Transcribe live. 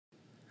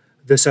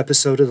This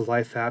episode of The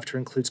Life After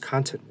includes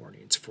content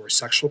warnings for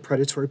sexual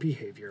predatory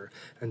behavior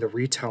and the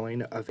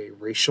retelling of a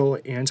racial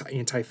and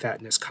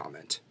anti-fatness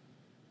comment.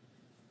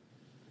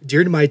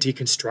 During my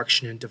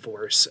deconstruction and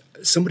divorce,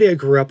 somebody I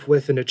grew up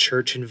with in a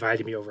church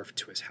invited me over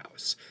to his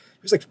house.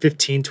 He was like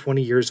 15,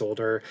 20 years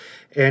older,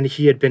 and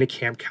he had been a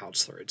camp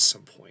counselor at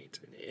some point.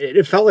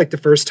 It felt like the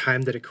first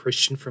time that a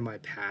Christian from my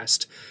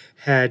past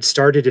had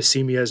started to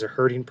see me as a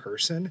hurting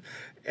person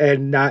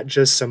and not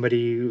just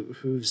somebody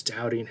who's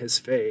doubting his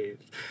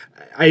faith.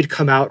 I had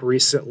come out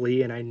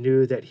recently, and I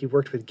knew that he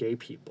worked with gay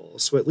people,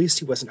 so at least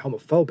he wasn't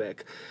homophobic.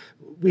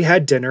 We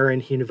had dinner,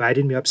 and he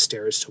invited me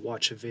upstairs to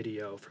watch a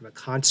video from a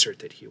concert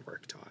that he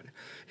worked on.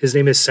 His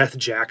name is Seth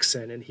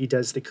Jackson, and he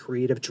does the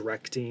creative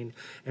directing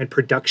and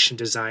production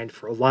design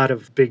for a lot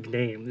of big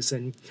names.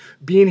 And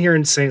being here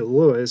in St.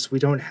 Louis, we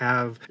don't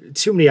have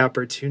too many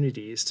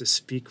opportunities to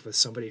speak with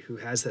somebody who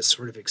has that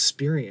sort of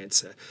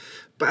experience.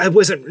 But I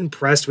wasn't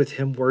impressed with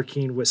him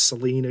working with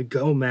Selena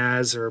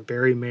Gomez or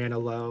Barry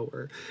Manilow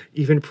or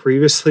even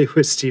previously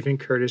with Stephen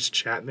Curtis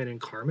Chapman and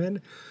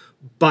Carmen.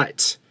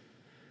 But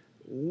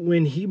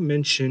when he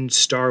mentioned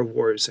Star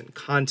Wars in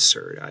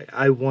concert,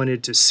 I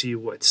wanted to see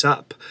what's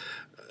up.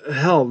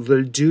 Hell,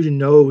 the dude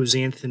knows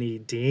Anthony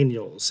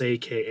Daniels,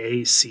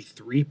 a.k.a.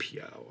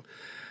 C-3PO.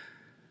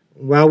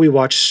 While we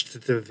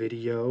watched the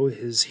video,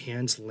 his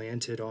hands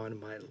landed on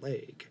my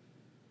leg.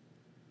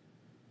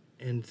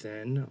 And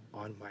then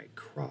on my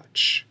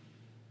crotch.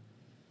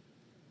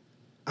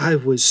 I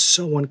was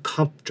so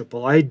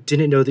uncomfortable. I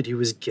didn't know that he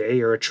was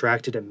gay or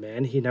attracted to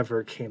men. He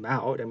never came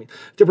out. I mean,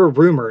 there were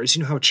rumors.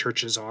 You know how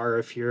churches are.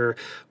 If you're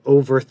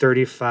over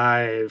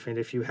 35 and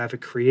if you have a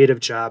creative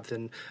job,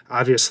 then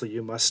obviously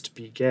you must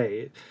be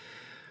gay.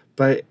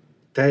 But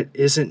that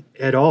isn't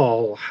at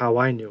all how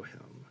I knew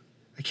him.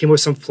 I came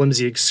with some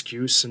flimsy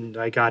excuse and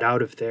I got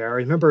out of there. I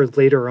remember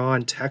later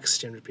on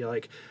texting and be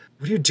like,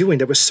 "What are you doing?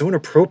 That was so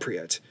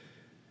inappropriate."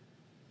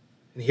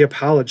 And he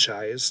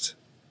apologized.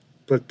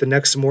 But the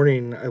next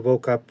morning, I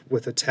woke up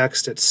with a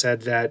text that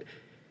said that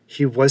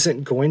he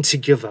wasn't going to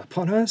give up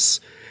on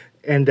us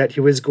and that he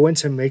was going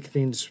to make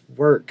things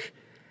work.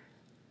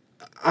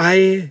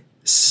 I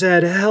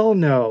said, hell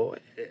no.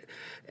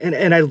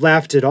 And I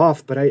laughed it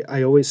off, but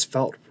I always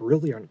felt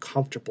really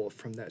uncomfortable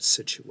from that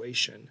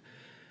situation.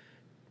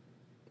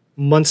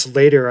 Months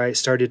later, I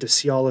started to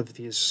see all of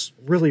these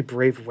really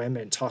brave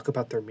women talk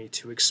about their Me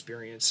Too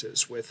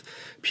experiences with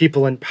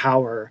people in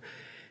power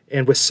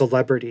and with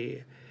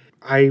celebrity.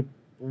 I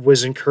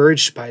was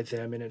encouraged by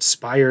them and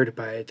inspired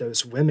by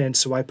those women,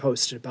 so I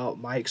posted about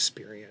my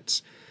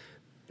experience.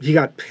 He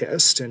got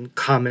pissed and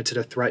commented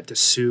a threat to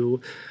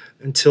sue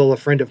until a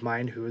friend of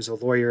mine who is a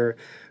lawyer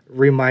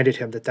reminded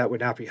him that that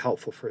would not be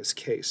helpful for his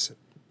case.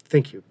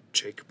 Thank you,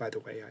 Jake, by the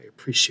way. I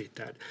appreciate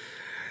that.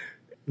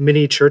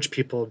 Many church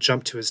people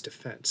jumped to his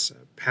defense.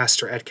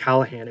 Pastor Ed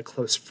Callahan, a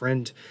close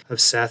friend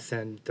of Seth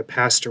and the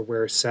pastor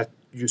where Seth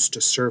used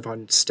to serve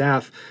on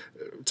staff,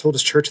 told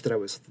his church that I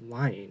was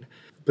lying.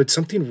 But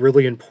something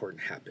really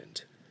important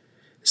happened.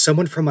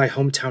 Someone from my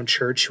hometown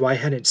church who I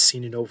hadn't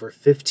seen in over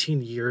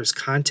 15 years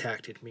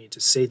contacted me to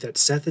say that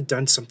Seth had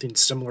done something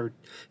similar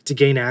to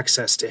gain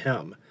access to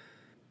him,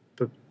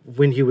 but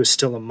when he was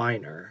still a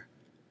minor,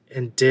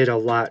 and did a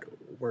lot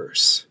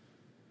worse.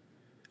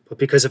 But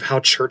because of how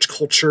church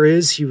culture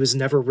is, he was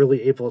never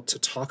really able to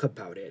talk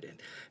about it,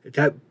 and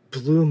that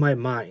blew my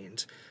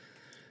mind.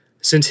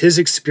 Since his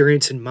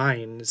experience and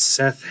mine,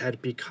 Seth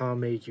had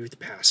become a youth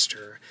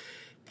pastor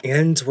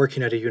and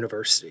working at a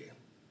university.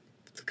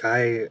 The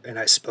guy and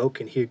I spoke,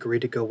 and he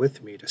agreed to go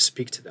with me to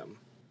speak to them.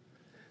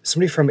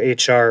 Somebody from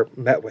HR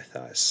met with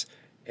us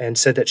and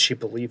said that she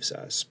believes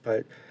us,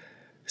 but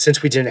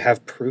since we didn't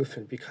have proof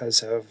and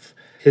because of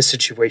his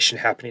situation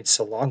happening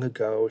so long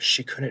ago,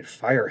 she couldn't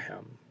fire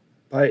him.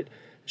 But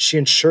she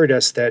assured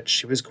us that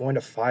she was going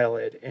to file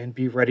it and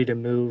be ready to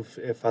move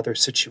if other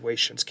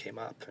situations came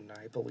up, and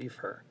I believe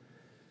her.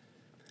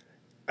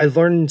 I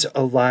learned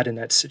a lot in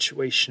that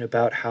situation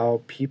about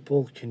how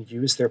people can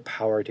use their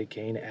power to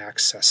gain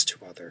access to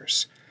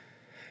others.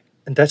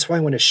 And that's why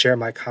I want to share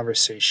my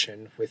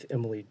conversation with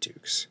Emily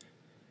Dukes.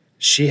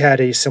 She had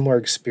a similar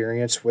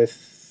experience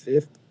with,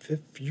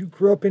 if you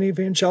grew up in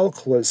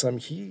evangelicalism,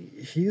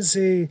 he's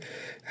a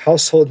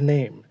household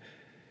name.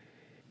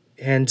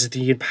 And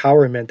the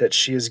empowerment that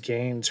she has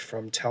gained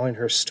from telling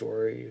her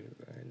story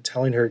and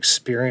telling her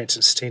experience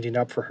and standing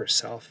up for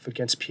herself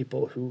against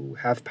people who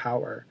have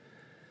power.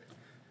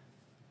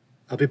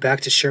 I'll be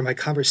back to share my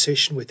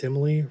conversation with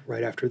Emily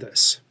right after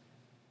this.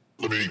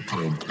 Let me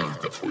kind of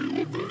unpack that for you a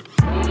little bit.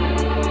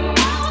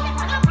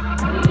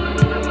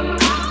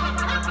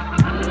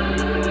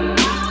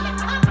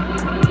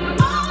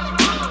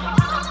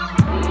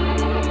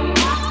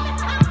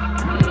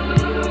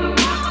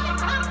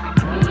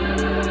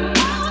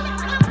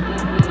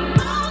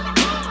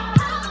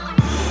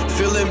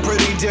 Feeling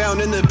pretty down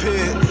in the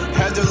pit.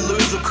 Had Tried to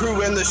lose the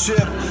crew and the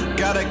ship.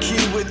 Got a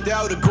key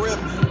without a grip.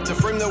 To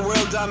frame the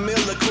world I'm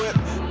ill-equipped.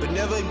 But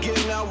never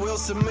again I will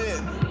submit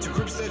to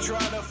groups that try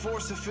to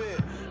force a fit.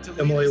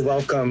 Emily,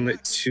 welcome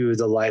to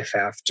the Life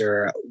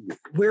After.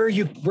 Where are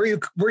you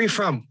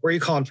from? Where are you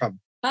calling from?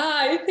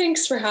 Hi,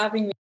 thanks for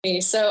having me.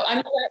 So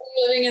I'm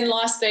currently living in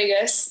Las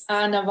Vegas,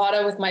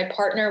 Nevada with my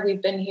partner.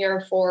 We've been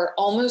here for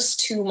almost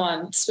 2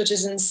 months, which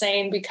is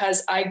insane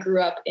because I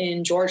grew up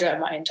in Georgia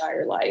my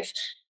entire life.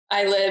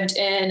 I lived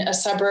in a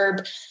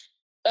suburb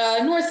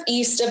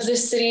northeast of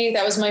this city.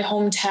 That was my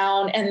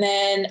hometown. And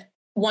then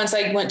once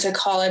I went to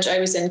college, I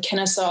was in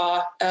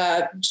Kennesaw,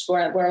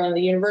 where one of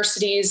the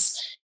universities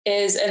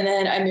is. And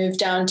then I moved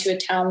down to a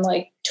town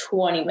like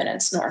 20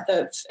 minutes north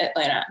of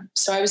Atlanta.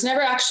 So I was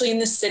never actually in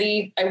the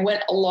city. I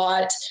went a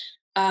lot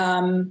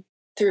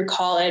through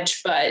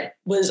college, but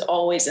was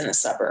always in the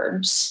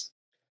suburbs.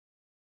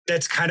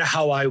 That's kind of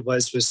how I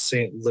was with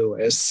St.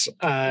 Louis.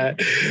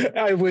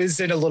 I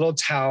was in a little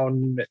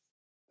town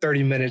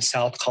 30 minutes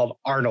south called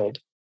Arnold.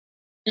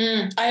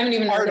 I haven't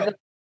even heard of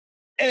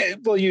it.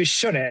 Well, you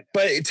shouldn't,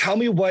 but tell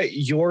me what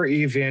your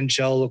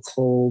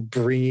evangelical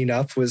bringing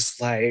up was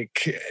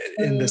like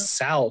in the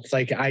South.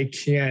 Like, I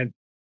can't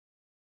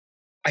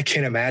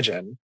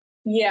imagine.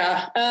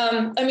 Yeah.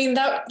 I mean,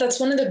 that's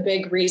one of the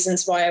big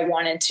reasons why I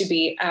wanted to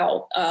be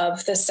out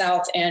of the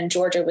South and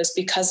Georgia was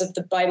because of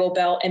the Bible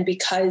Belt and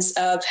because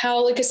of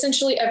how, like,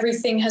 essentially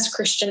everything has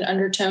Christian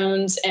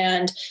undertones.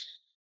 And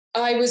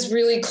I was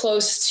really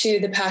close to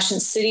the Passion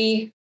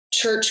City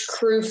church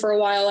crew for a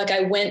while. Like, I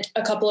went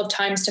a couple of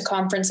times to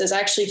conferences. I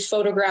actually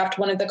photographed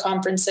one of the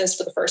conferences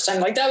for the first time.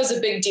 Like, that was a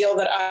big deal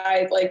that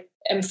I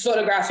am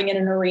photographing in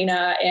an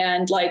arena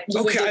and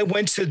okay, I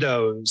went to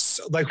those.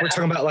 Like, we're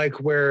talking about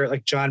like where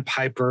like John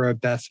Piper or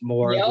Beth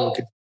Moore.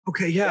 Yep.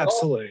 Okay, yeah,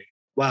 absolutely.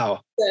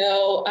 Wow.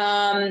 So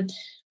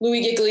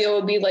Louis Giglio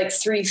would be like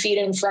 3 feet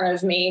in front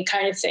of me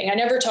kind of thing. I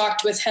never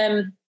talked with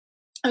him.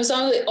 I was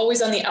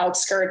always on the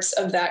outskirts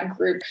of that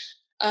group.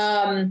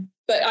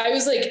 But I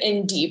was like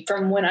in deep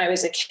from when I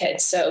was a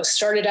kid. So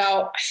started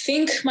out, I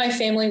think my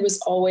family was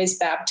always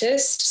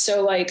Baptist.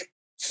 So like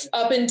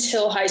up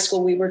until high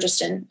school, we were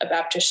just in a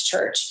Baptist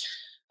church.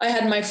 I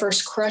had my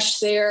first crush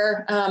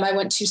there. I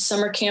went to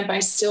summer camp. I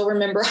still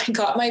remember I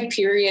got my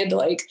period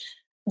like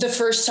the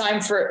first time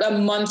for a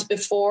month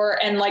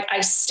before. And like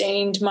I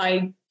stained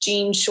my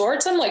jean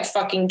shorts. I'm like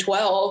fucking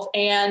 12.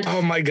 And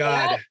oh my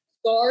God, that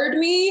scarred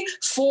me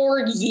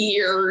for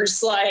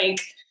years. Like,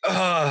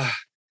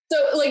 so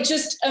like,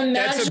 just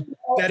imagine.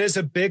 That is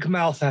a big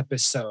mouth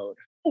episode.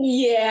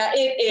 Yeah,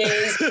 it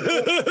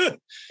is.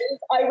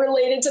 I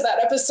related to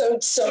that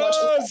episode so much.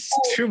 It's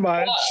too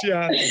much.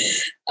 Yeah.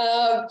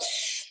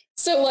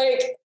 So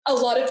like a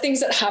lot of things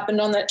that happened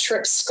on that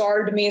trip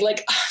scarred me.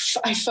 Like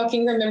I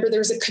fucking remember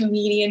there was a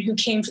comedian who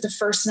came for the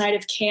first night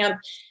of camp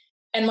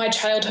and my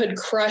childhood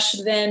crush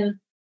then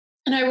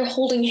and I were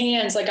holding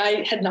hands. Like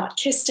I had not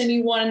kissed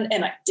anyone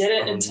and I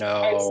didn't until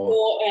high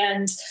school.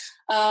 And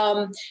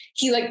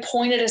he like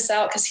pointed us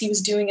out because he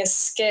was doing a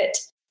skit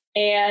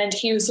and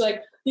he was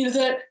like, you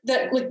know,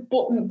 that like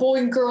boy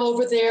and girl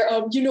over there,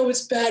 you know,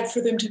 it's bad for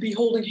them to be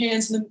holding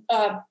hands in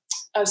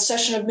a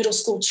session of middle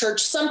school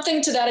church,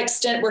 something to that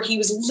extent where he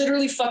was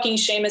literally fucking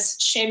shaming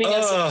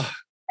us,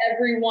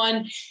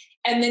 everyone.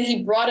 And then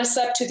he brought us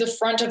up to the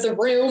front of the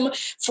room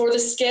for the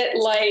skit.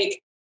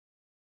 Like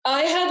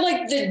I had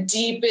like the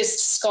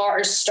deepest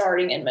scars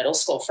starting in middle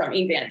school from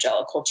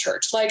evangelical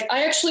church. Like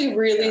I actually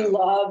really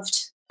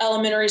loved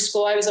elementary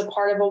school. I was a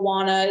part of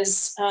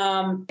Awanas.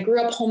 I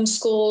grew up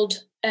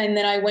homeschooled and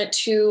then I went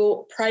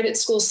to private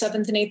school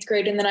 7th and 8th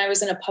grade. And then I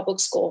was in a public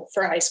school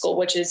for high school,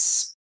 which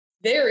is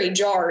very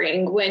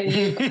jarring when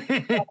you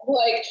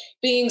like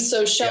being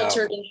so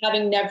sheltered and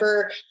having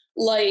never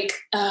like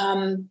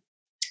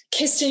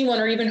kissed anyone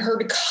or even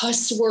heard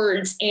cuss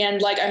words. And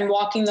like I'm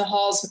walking the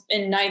halls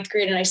in 9th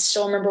grade and I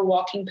still remember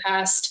walking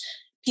past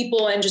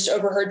people and just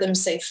overheard them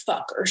say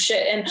fuck or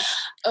shit. And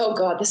oh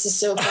God, this is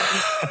so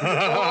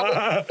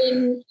fucking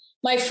in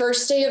my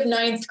first day of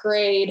 9th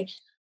grade.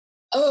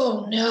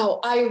 Oh no,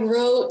 I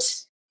wrote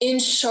in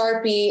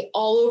Sharpie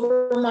all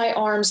over my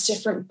arms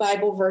different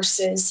Bible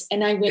verses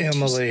and I went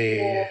Emily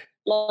to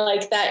school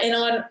like that. And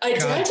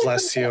God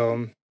bless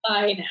you.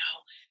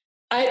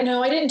 I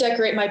know. I didn't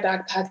decorate my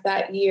backpack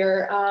that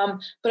year,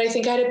 but I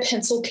think I had a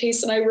pencil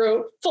case and I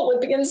wrote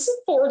Philippians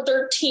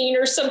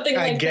 4:13 or something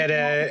like that. I get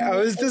it. I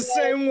was the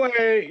same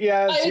way.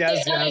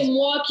 Yes. I'm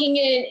walking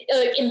in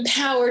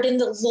empowered in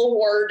the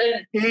Lord.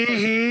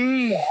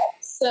 And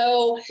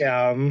so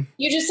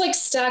you just like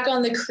stack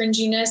on the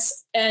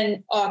cringiness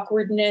and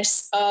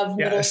awkwardness of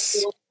middle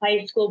school,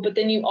 high school, but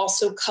then you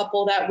also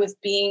couple that with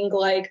being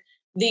like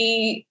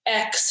the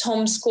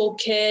ex-homeschool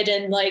kid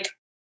and like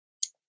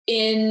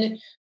in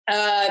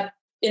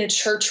a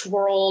church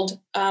world.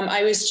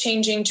 I was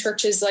changing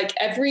churches like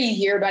every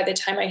year by the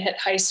time I hit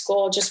high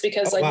school, just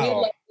because we had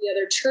left the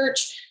other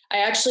church. I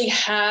actually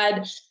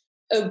had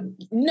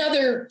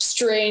another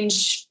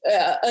strange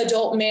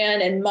adult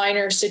man and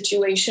minor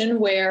situation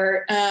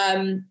where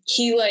I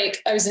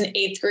was in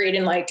 8th grade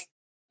and like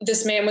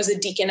this man was a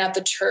deacon at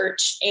the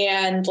church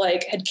and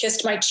like had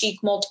kissed my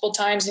cheek multiple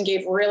times and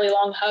gave really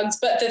long hugs.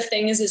 But the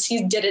thing is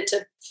he did it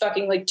to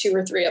fucking like 2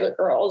 or 3 other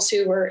girls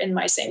who were in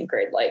my same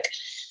grade. Like,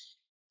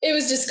 it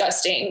was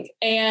disgusting.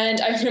 And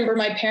I remember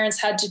my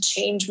parents had to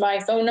change my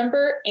phone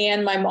number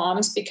and my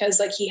mom's because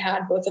like he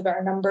had both of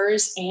our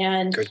numbers.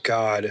 And good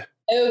God.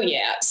 Oh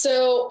yeah.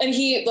 So, and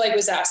he like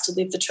was asked to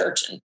leave the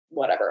church and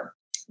whatever.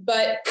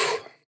 But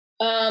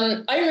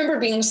I remember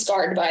being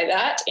scarred by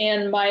that.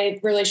 And my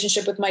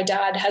relationship with my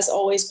dad has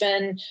always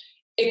been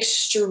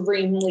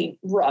extremely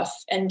rough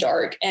and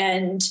dark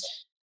and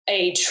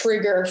a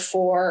trigger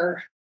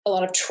for a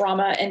lot of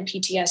trauma and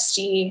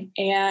PTSD.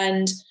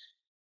 And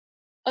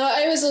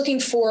I was looking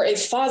for a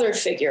father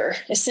figure,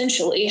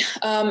 essentially.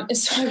 And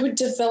so I would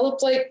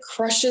develop like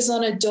crushes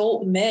on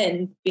adult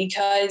men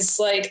because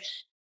like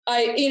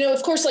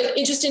of course, like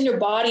it just in your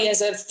body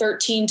as a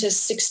 13 to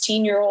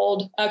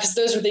 16-year-old, because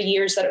those were the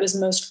years that it was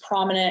most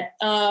prominent.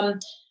 I'm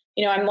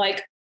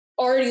like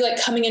already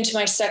like coming into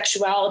my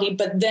sexuality,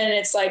 but then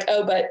it's like,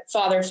 oh, but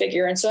father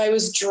figure. And so I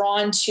was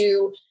drawn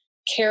to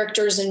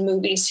characters in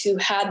movies who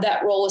had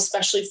that role,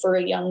 especially for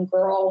a young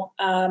girl.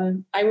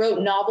 I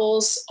wrote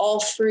novels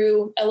all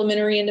through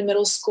elementary into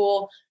middle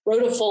school,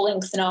 wrote a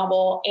full-length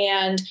novel.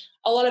 And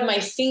a lot of my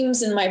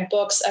themes in my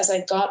books as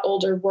I got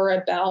older were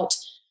about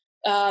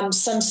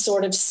some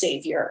sort of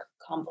savior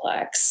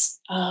complex.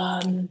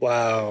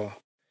 Wow.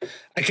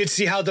 I could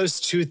see how those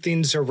two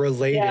things are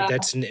related. Yeah.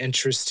 That's an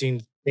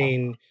interesting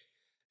thing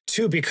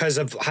too, because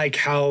of like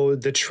how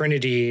the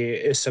Trinity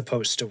is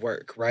supposed to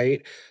work,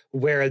 right?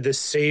 Where the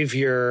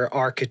savior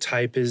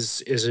archetype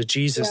is a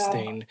Jesus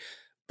thing,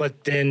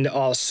 but then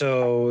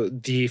also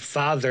the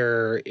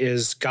Father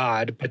is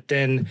God, but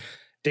then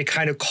they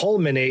kind of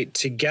culminate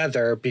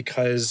together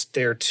because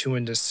they're two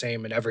and the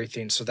same and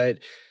everything. So that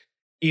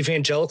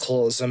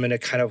evangelicalism in a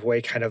kind of way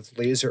kind of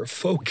laser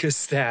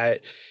focus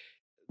that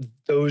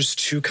those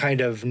two kind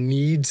of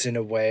needs in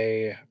a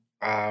way.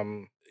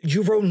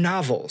 You wrote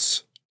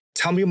novels.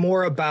 Tell me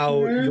more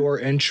about your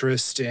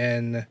interest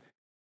in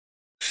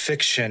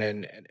fiction,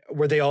 and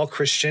were they all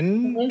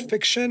Christian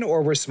fiction,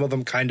 or were some of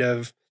them kind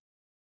of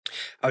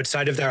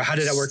outside of there? How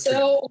did that work?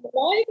 So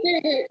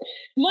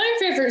my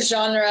favorite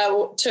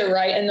genre to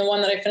write, and the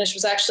one that I finished,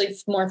 was actually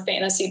more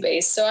fantasy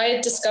based. So I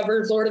had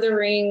discovered Lord of the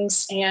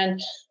Rings,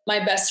 and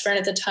my best friend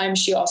at the time,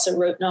 she also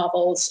wrote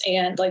novels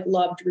and like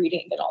loved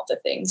reading and all the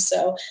things.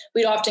 So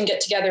we'd often get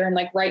together and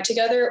like write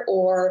together.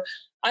 Or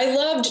I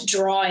loved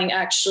drawing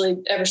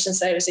actually ever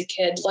since I was a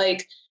kid.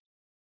 Like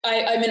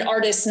I'm an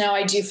artist now.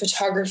 I do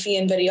photography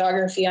and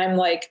videography. I'm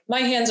like, my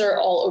hands are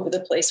all over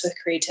the place with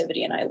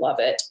creativity and I love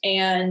it.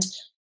 And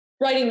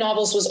writing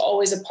novels was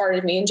always a part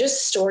of me, and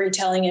just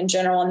storytelling in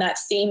general. And that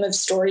theme of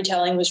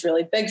storytelling was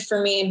really big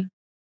for me.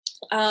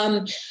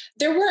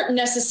 There weren't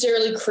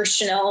necessarily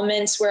Christian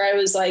elements where I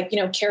was like,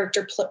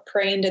 character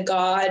praying to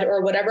God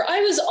or whatever.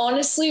 I was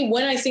honestly,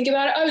 when I think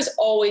about it, I was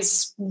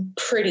always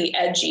pretty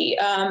edgy.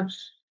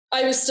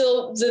 I was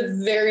still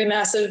the very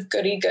massive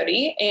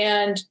goody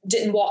and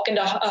didn't walk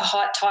into a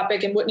hot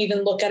topic and wouldn't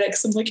even look at it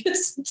because I'm like,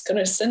 it's going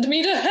to send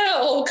me to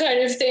hell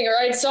kind of thing. Or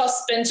I saw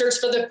Spencer's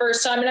for the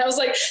first time and I was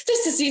like,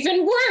 this is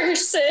even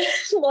worse.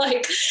 And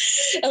like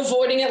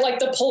avoiding it like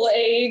the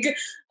plague.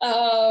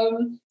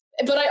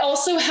 But I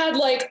also had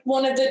like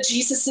one of the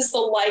Jesus is the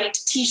Light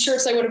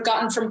t-shirts I would have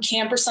gotten from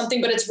camp or something,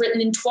 but it's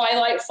written in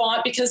Twilight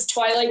font because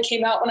Twilight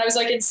came out when I was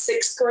like in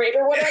 6th grade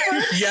or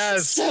whatever.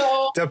 Yes.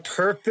 So the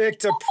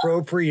perfect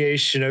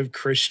appropriation of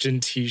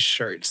Christian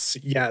t-shirts.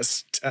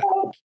 Yes.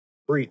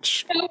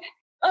 Breach.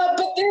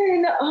 But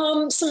then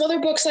some other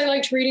books I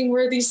liked reading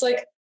were these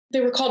like,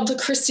 they were called the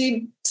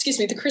Christy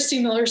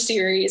Miller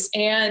series.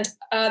 And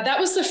that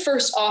was the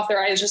first author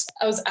I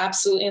was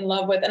absolutely in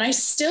love with. And I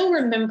still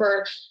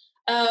remember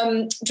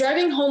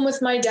driving home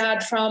with my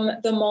dad from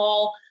the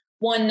mall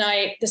one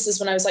night. This is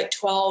when I was like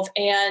 12.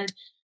 And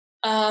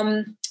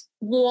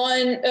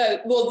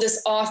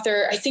this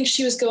author, I think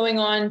she was going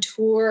on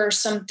tour or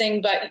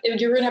something, but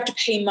you're going to have to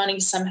pay money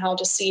somehow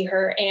to see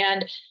her.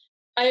 And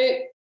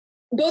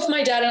both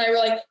my dad and I were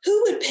like,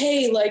 who would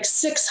pay like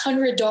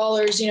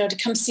 $600, to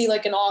come see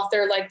like an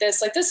author like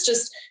this? Like this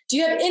just, do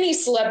you have any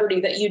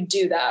celebrity that you'd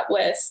do that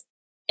with?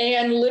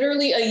 And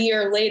literally a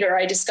year later,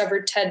 I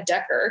discovered Ted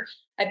Dekker.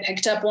 I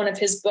picked up one of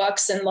his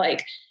books and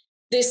like,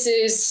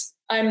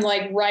 I'm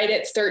like right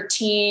at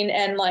 13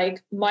 and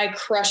like my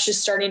crush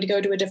is starting to go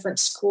to a different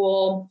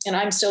school and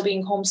I'm still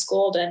being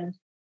homeschooled and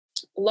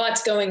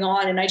lots going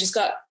on. And I just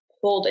got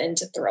pulled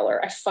into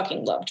thriller. I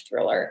fucking loved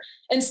thriller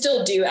and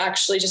still do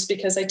actually, just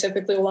because I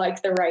typically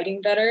like the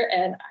writing better.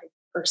 And I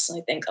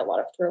personally think a lot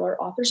of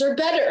thriller authors are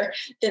better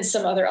than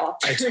some other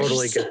authors. I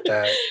totally get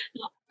that.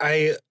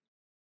 I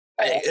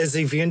as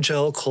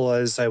evangelical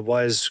as I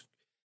was,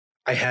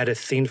 I had a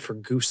thing for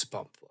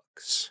Goosebump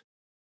books.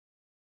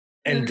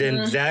 And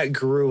then that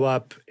grew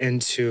up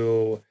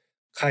into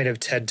kind of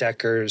Ted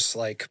Dekker's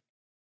like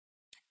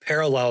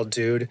parallel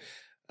dude.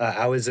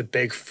 I was a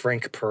big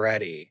Frank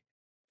Peretti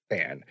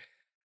fan.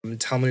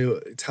 Tell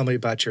me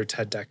about your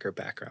Ted Dekker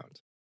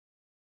background.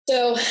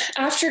 So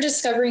after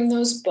discovering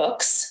those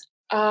books,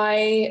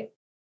 I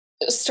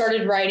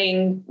started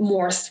writing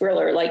more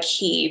thriller like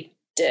he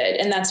did.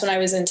 And that's when I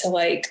was into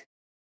like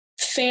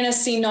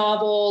fantasy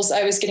novels.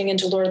 I was getting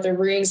into Lord of the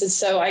Rings. And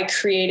so I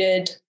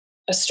created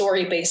a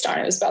story based on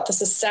it. It was about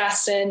this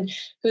assassin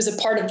who's a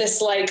part of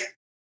this like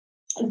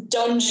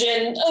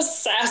dungeon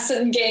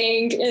assassin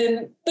gang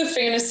in the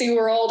fantasy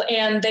world.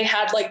 And they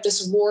had like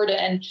this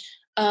warden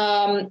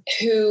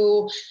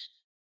who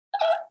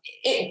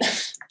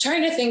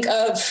trying to think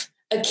of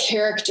a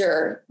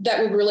character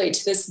that would relate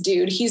to this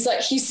dude. He's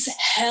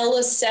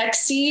hella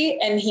sexy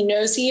and he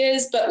knows he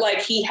is, but like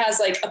he has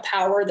like a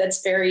power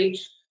that's very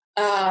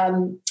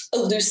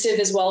elusive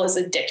as well as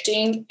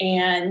addicting.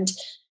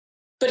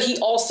 But he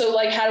also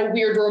like had a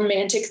weird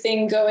romantic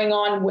thing going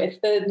on with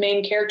the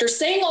main character.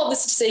 Saying all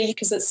this to say,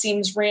 because it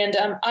seems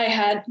random, I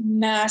had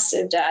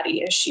massive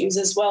daddy issues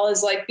as well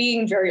as like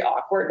being very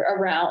awkward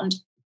around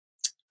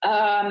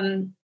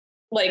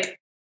like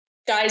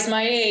guys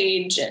my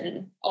age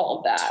and all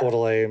of that.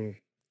 Totally.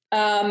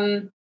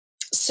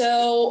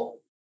 So,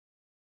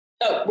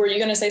 were you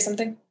going to say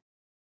something?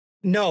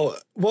 No,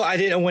 well, I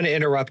didn't want to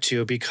interrupt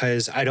you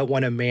because I don't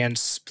want to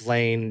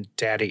mansplain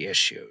daddy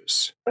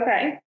issues.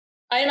 Okay.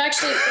 I am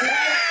actually...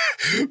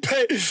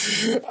 But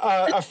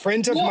a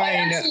friend of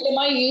mine... Am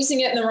I using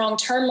it in the wrong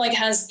term? Like,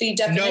 has the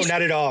definition... No,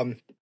 not at all.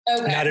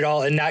 Okay. Not at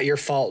all, and not your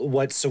fault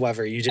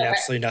whatsoever. You did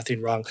absolutely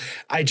nothing wrong.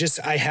 I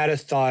had a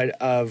thought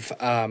of,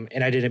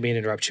 and I didn't mean to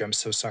interrupt you. I'm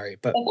so sorry.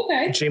 But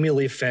Jamie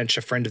Lee Finch,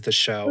 a friend of the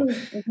show,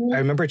 I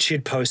remember she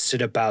had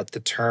posted about the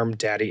term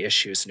daddy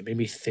issues, and it made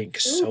me think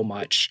so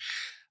much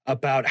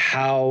about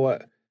how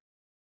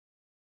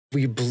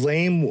we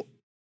blame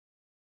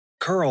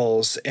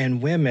girls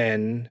and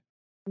women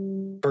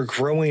for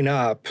growing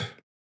up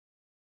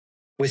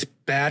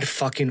with bad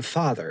fucking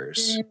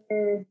fathers.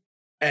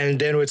 And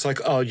then it's like,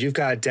 oh, you've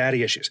got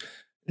daddy issues.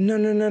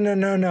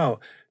 No.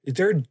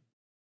 Their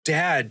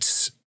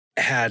dads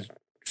had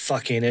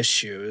fucking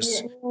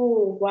issues.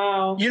 Oh,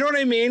 wow. You know what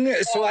I mean?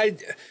 Yeah. So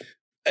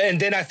and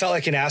then I felt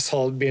like an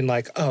asshole being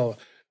like, oh,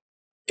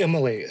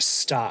 Emily,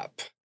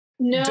 stop.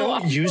 No,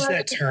 don't use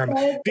that term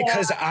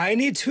because I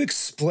need to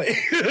explain.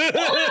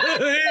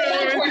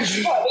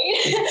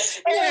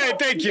 Yeah,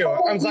 thank you.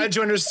 I'm glad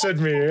you understood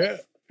me.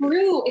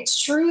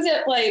 It's true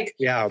that like,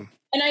 yeah.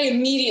 And I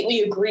immediately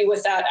agree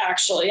with that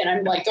actually. And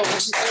I'm like,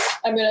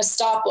 I'm going to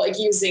stop like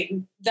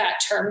using that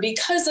term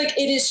because like,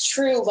 it is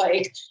true.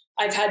 Like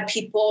I've had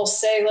people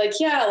say like,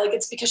 yeah, like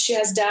it's because she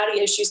has daddy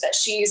issues that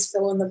she's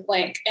fill in the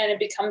blank. And it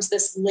becomes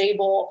this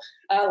label,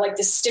 like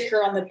the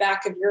sticker on the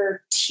back of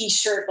your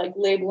t-shirt, like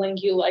labeling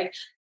you, like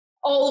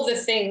all of the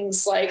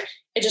things, like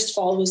it just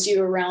follows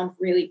you around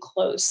really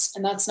close.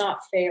 And that's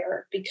not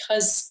fair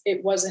because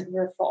it wasn't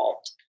your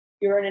fault.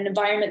 You're in an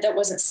environment that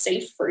wasn't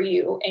safe for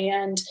you.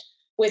 And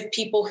with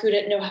people who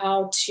didn't know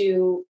how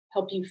to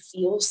help you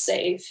feel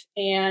safe.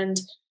 And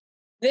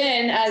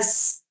then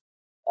as,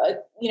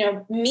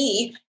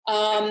 me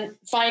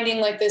finding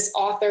like this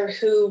author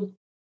who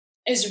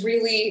is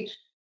really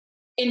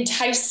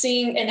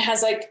enticing and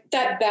has like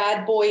that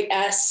bad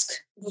boy-esque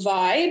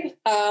vibe.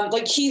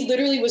 Like he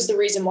literally was the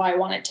reason why I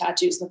wanted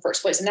tattoos in the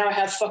first place. And now I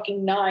have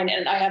fucking 9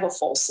 and I have a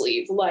full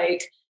sleeve.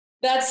 Like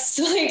that's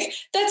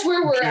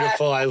where we're at.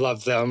 Beautiful. I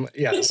love them.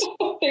 Yes.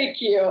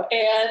 Thank you.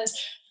 And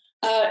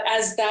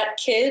as that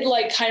kid,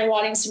 like kind of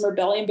wanting some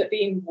rebellion, but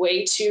being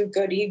way too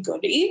goody,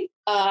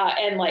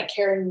 and like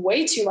caring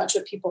way too much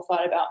what people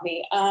thought about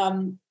me.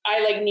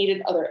 I like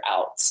needed other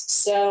outs.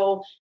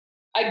 So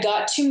I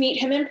got to meet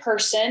him in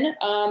person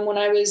when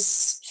I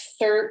was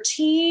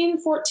 13,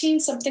 14,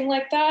 something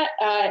like that.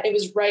 It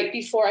was right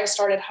before I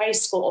started high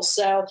school.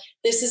 So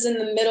this is in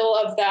the middle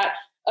of that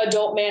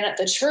adult man at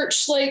the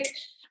church, like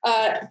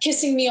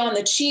kissing me on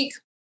the cheek.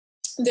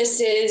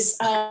 This is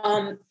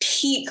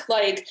peak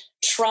like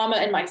trauma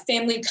in my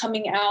family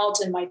coming out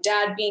and my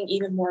dad being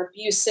even more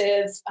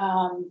abusive,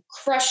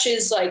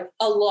 crushes, like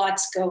a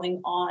lot's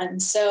going on.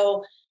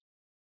 So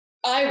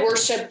I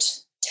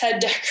worshiped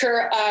Ted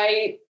Dekker.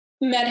 I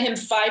met him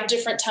 5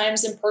 different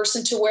times in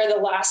person to where the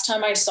last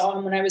time I saw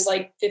him when I was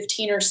like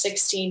 15 or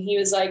 16, he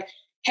was like,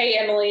 hey,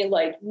 Emily,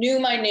 like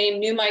knew my name,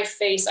 knew my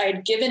face. I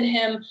had given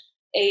him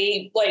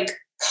a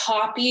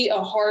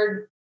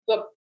hard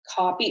book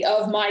copy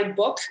of my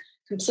book,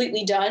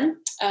 completely done.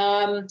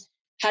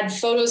 Had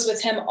photos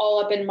with him all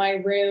up in my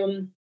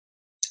room.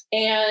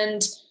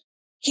 And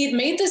he had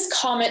made this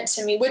comment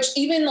to me, which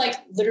even like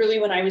literally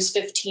when I was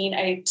 15,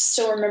 I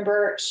still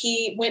remember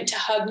he went to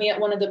hug me at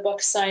one of the book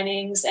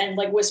signings and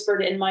like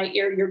whispered in my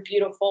ear, you're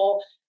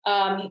beautiful.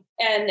 And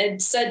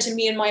it said to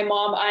me and my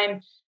mom,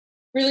 I'm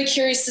really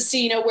curious to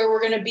see, where we're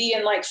going to be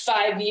in like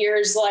 5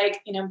 years, like,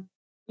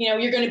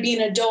 you're going to be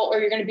an adult or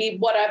you're going to be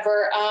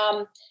whatever.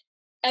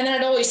 And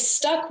then it always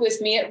stuck with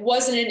me. It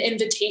wasn't an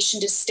invitation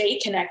to stay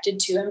connected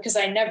to him because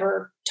I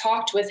never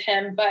talked with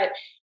him, but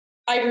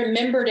I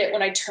remembered it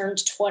when I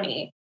turned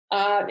 20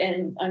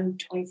 and I'm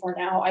 24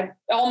 now. I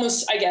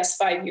guess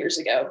 5 years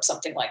ago,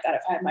 something like that,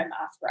 if I had my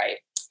math right.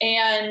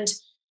 And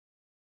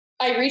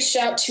I reached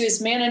out to his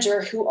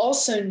manager, who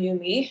also knew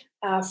me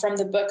from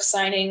the book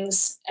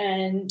signings,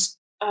 and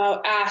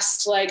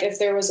asked like if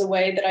there was a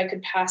way that I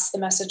could pass the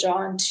message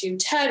on to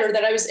Ted, or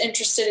that I was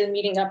interested in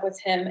meeting up with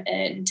him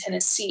in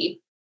Tennessee,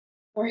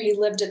 where he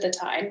lived at the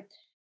time.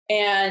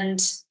 And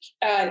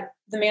the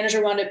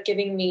manager wound up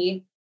giving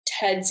me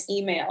Ted's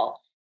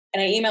email.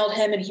 And I emailed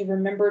him, and he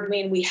remembered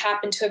me, and we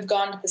happened to have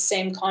gone to the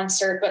same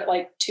concert, but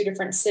like 2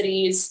 different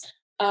cities.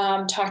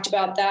 Talked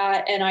about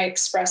that, and I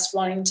expressed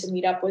wanting to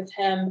meet up with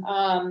him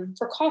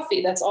for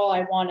coffee. That's all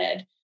I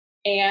wanted.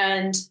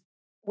 And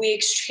we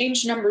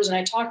exchanged numbers, and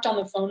I talked on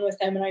the phone with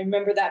him. And I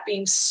remember that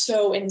being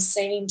so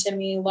insane to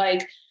me,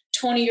 like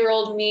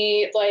 20-year-old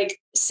me, like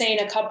saying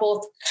a couple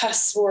of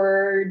cuss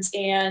words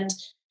and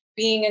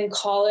being in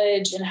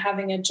college and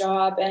having a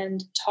job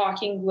and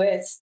talking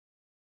with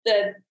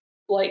the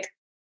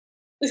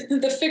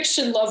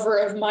fiction lover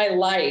of my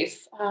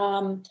life,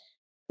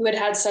 who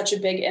had such a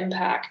big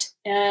impact.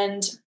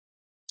 And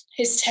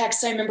his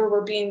texts, I remember,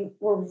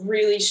 were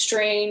really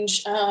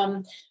strange,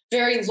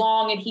 very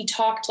long. And he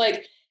talked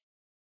as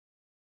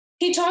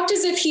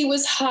if he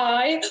was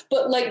high,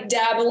 but like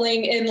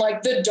dabbling in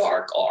like the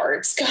dark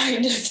arts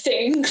kind of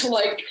thing.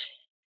 Like,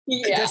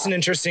 yeah. That's an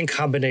interesting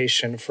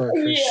combination for a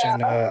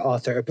Christian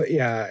author, but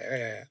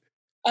yeah.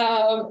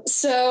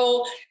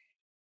 So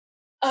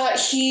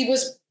he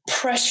was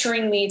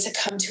pressuring me to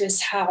come to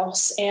his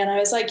house, and I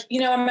was like,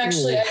 I'm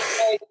actually,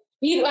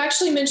 he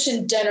actually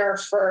mentioned dinner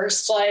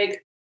first,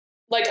 like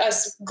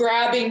us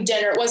grabbing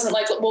dinner. It wasn't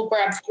like we'll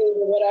grab food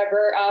or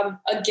whatever.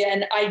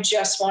 Again, I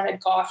just wanted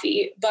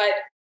coffee, but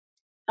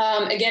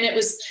again, it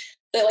was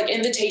the like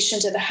invitation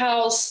to the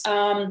house.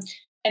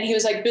 And he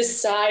was like,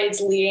 besides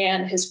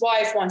Leanne, his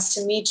wife, wants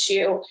to meet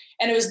you.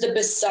 And it was the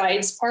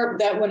besides part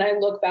that when I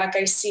look back,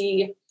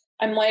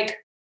 I'm like,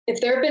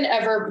 if there have been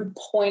ever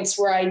points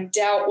where I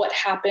doubt what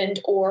happened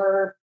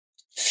or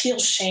feel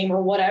shame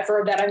or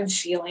whatever that I'm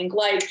feeling,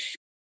 like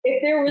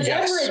if there was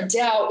ever a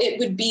doubt, it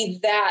would be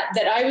that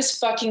I was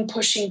fucking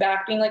pushing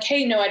back, being like,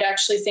 hey, no, I'd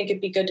actually think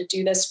it'd be good to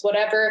do this,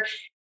 whatever.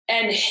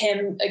 And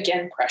him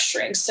again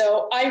pressuring.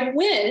 So I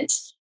went.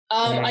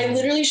 I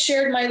literally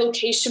shared my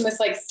location with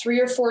like 3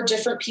 or 4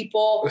 different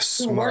people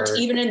who weren't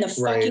even in the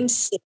fucking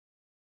city.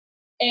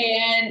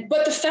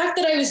 But the fact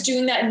that I was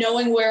doing that,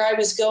 knowing where I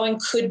was going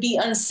could be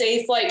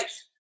unsafe, like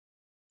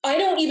I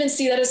don't even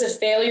see that as a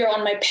failure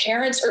on my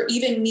parents or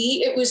even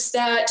me. It was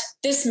that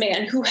this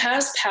man who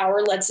has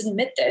power, let's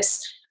admit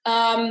this,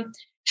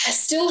 has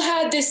still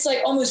had this like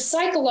almost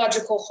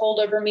psychological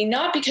hold over me,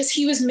 not because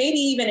he was maybe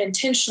even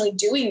intentionally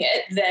doing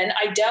it then.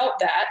 I doubt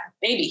that.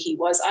 Maybe he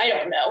was, I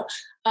don't know.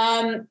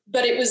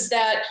 But it was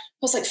that I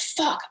was like,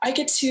 fuck,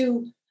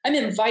 I'm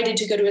invited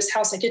to go to his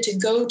house. I get to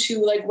go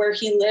to like where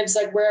he lives,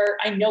 like where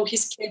I know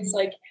his kids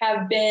like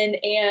have been,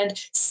 and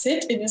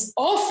sit in his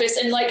office.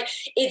 And like,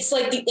 it's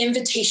like the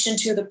invitation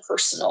to the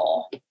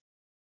personal.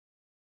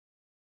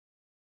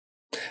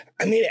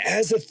 I mean,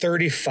 as a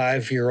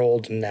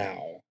 35-year-old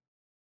now,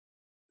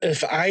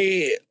 if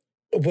I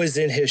was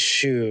in his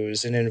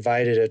shoes and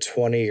invited a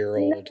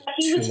 20-year-old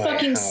he was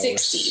fucking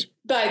 60,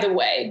 by the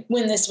way,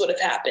 when this would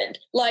have happened.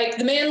 Like,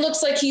 the man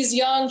looks like he's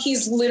young.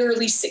 He's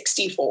literally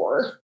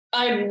 64.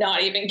 I'm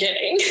not even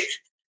kidding.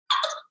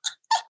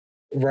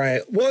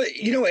 Right. Well,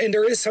 and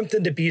there is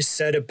something to be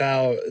said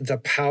about the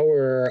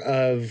power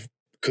of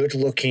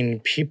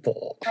good-looking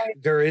people.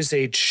 Right. There is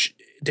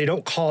they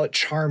don't call it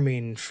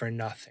charming for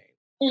nothing.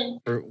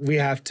 We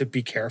have to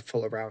be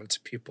careful around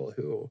people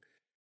who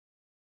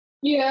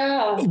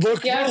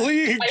look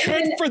really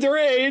good for their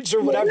age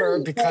or whatever,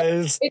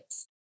 because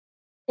it's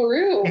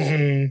true.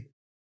 Mm-hmm.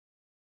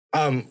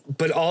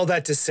 But all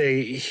that to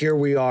say, here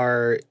we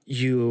are,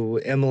 you,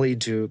 Emily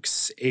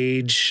Dukes,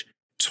 age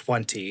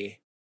 20,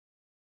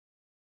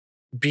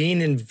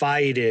 being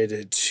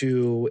invited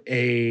to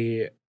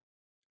a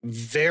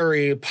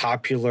very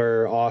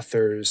popular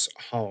author's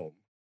home.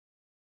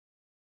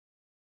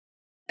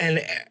 And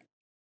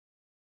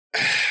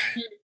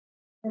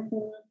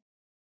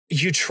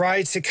you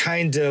try to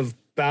kind of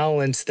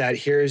balance that.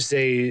 Here's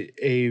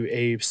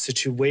a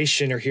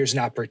situation, or here's an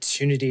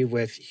opportunity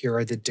with, here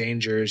are the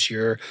dangers.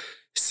 You're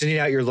sending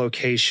out your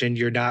location.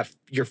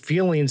 You're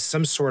feeling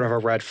some sort of a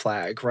red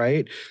flag,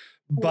 right?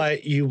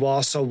 But you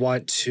also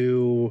want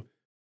to,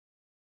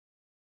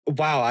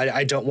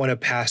 I don't want to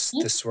pass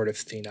this sort of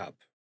thing up,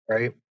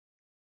 right?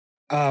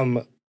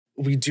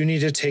 We do need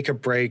to take a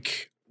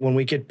break. When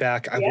we get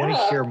back, I want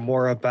to hear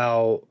more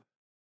about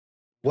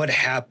what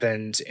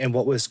happened and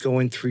what was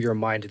going through your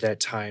mind at that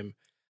time.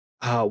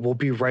 We'll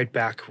be right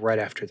back right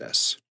after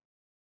this.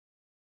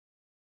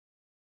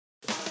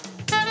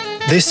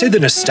 They say that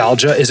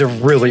nostalgia is a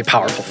really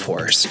powerful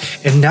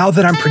force. And now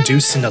that I'm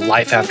producing the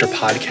Life After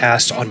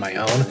podcast on my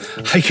own,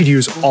 I could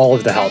use all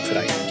of the help that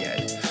I can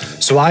get.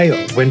 So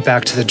I went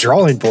back to the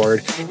drawing board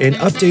and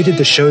updated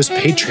the show's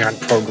Patreon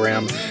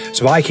program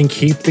so I can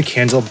keep the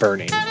candle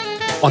burning.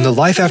 On the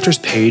Life Afters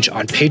page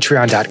on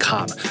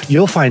patreon.com,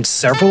 you'll find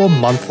several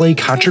monthly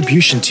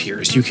contribution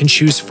tiers you can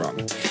choose from.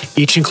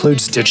 Each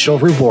includes digital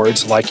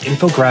rewards like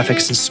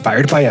infographics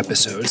inspired by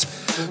episodes,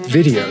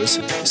 videos,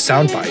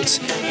 sound bites,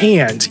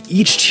 and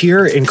each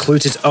tier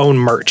includes its own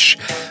merch,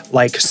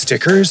 like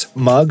stickers,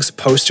 mugs,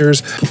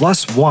 posters,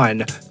 plus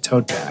one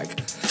tote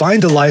bag.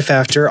 Find the Life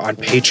After on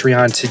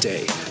Patreon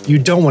today. You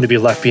don't want to be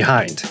left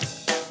behind,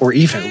 or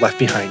even Left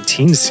Behind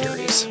Teen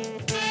Series.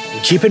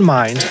 And keep in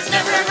mind,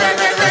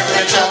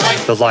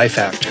 the Life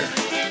After.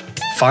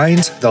 Find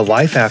the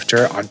Life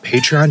After on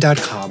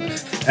patreon.com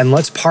and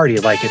let's party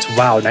like it's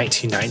WoW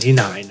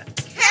 1999.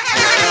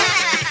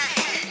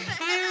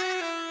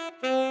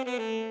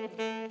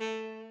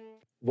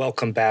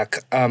 Welcome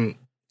back.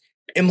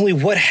 Emily,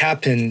 what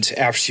happened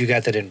after you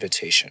got that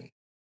invitation?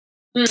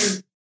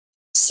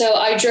 So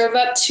I drove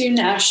up to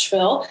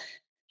Nashville,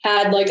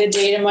 had like a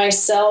day to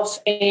myself,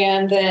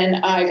 and then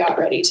I got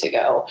ready to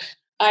go.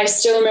 I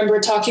still remember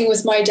talking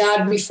with my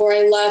dad before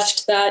I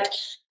left that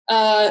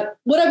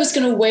what I was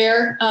going to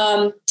wear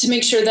to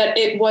make sure that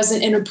it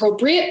wasn't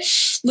inappropriate.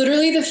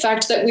 Literally, the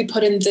fact that we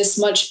put in this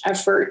much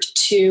effort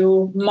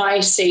to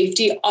my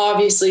safety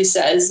obviously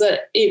says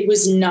that it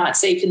was not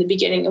safe in the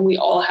beginning, and we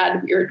all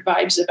had weird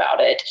vibes about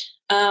it.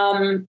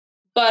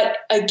 But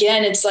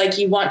again, it's like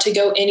you want to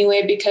go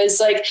anyway because,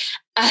 like,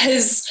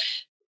 as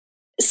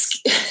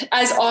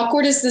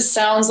awkward as this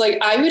sounds, like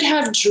I would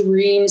have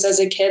dreams as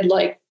a kid,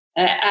 like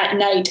at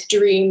night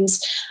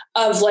dreams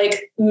of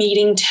like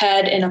meeting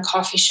Ted in a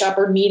coffee shop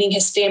or meeting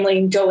his family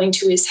and going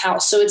to his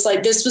house. So it's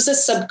like this was a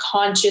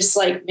subconscious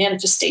like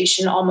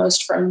manifestation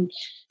almost from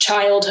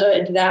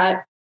childhood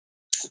that,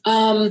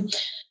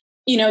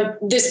 you know,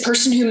 this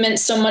person who meant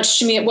so much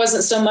to me, it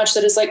wasn't so much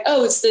that it's like,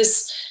 oh, it's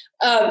this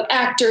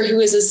actor who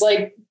is as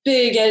like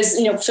big as,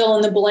 you know, fill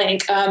in the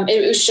blank.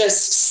 It was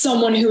just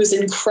someone who was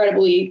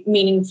incredibly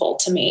meaningful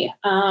to me.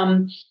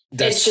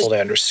 That's totally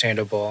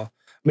understandable.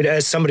 I mean,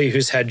 as somebody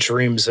who's had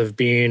dreams of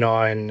being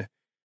on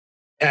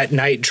at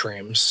night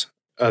dreams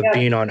of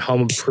being on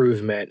Home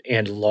Improvement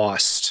and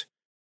Lost.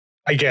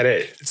 I get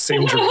it.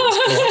 Same dreams.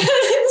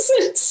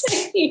 It's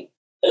insane.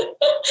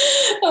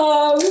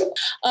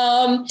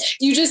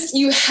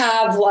 You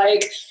have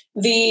like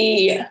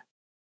the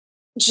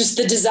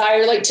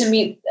desire, like to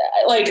meet,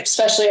 like,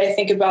 especially I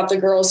think about the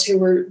girls who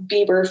were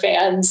Bieber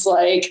fans,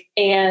 like,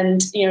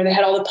 and, you know, they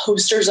had all the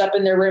posters up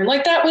in their room.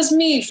 Like that was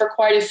me for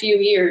quite a few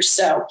years.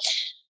 So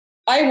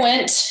I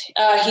went,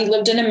 he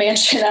lived in a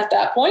mansion at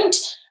that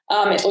point.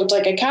 It looked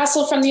like a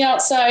castle from the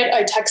outside.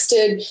 I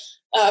texted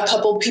a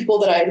couple people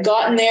that I had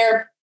gotten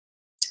there,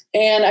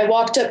 and I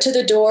walked up to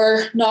the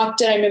door, knocked,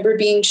 and I remember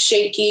being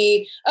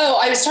shaky. Oh,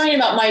 I was talking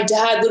about my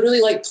dad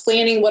literally like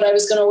planning what I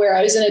was going to wear.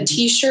 I was in a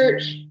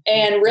t-shirt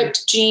and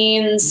ripped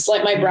jeans,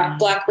 like my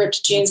black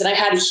ripped jeans, and I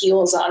had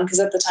heels on because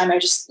at the time I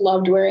just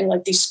loved wearing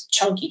like these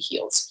chunky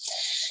heels.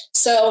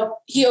 So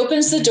he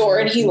opens the door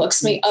and he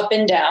looks me up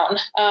and down,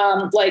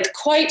 like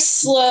quite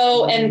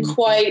slow and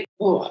quite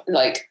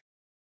like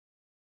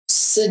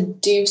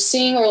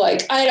seducing, or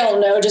like, I don't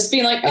know, just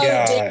being like, oh,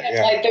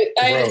 damn, like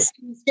I haven't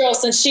seen this girl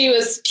since she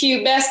was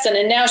pubescent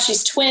and now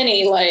she's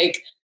 20.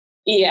 Like,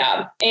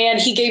 yeah. And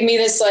he gave me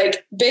this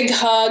like big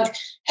hug,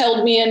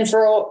 held me in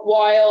for a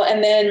while,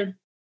 and then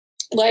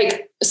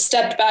like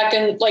stepped back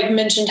and like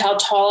mentioned how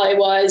tall I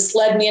was,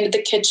 led me into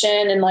the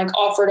kitchen and like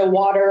offered a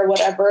water or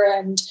whatever.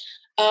 And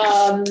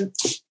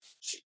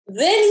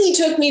then he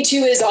took me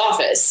to his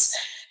office,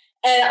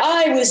 and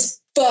I was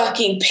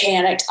fucking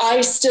panicked.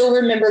 I still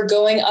remember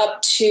going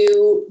up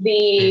to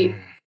the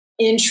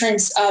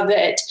entrance of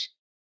it,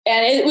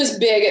 and it was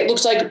big. It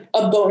looked like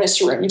a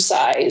bonus room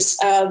size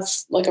of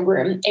like a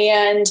room.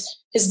 And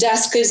his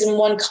desk is in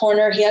one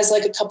corner. He has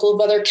like a couple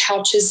of other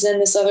couches in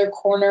this other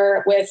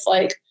corner with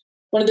like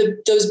one of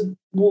those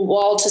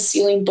wall to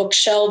ceiling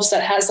bookshelves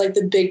that has like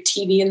the big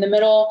TV in the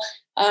middle.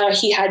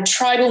 He had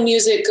tribal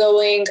music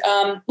going,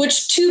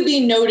 which, to be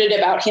noted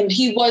about him,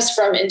 he was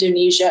from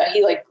Indonesia.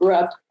 He like grew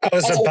up. I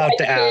was about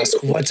to ask,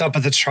 what's up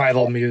with the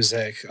tribal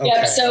music? Okay.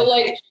 Yeah, so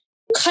like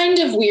kind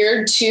of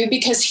weird too,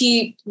 because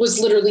he was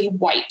literally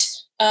white.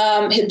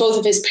 Both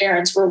of his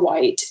parents were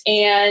white.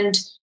 And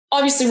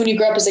obviously when you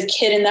grow up as a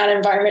kid in that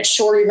environment,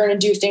 sure, you're going to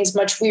do things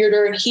much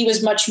weirder. And he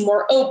was much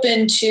more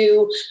open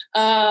to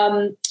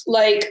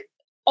like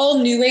all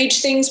new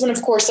age things, when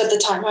of course at the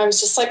time I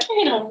was just like,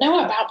 I don't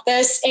know about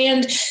this.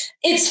 And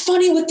it's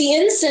funny with the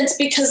incense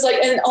because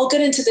like, and I'll get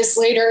into this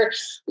later,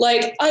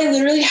 like I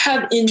literally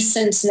have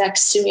incense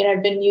next to me and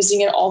I've been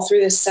using it all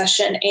through this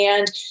session.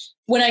 And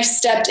when I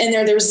stepped in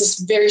there, there was this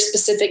very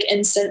specific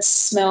incense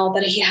smell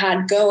that he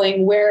had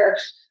going, where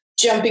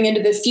jumping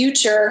into the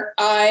future,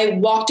 I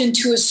walked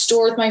into a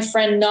store with my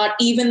friend, not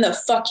even the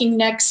fucking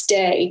next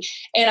day.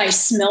 And I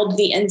smelled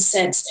the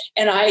incense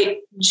and I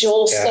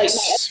like my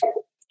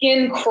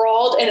skin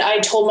crawled, and I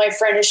told my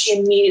friend, and she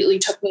immediately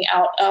took me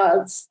out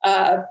of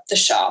the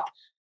shop.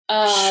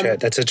 Shit,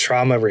 that's a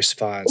trauma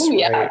response. Ooh,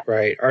 yeah.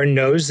 Right. Our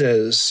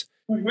noses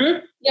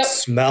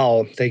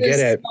smell. They get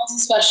it.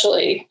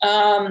 Especially.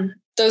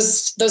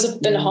 Those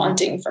have been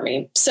haunting for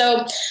me.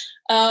 So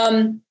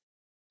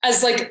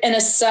As like an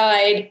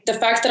aside, the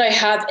fact that I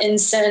have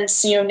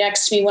incense,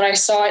 next to me when I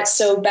saw it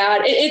so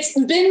bad, it's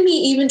been me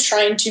even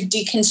trying to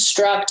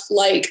deconstruct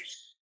like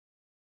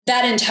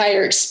that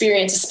entire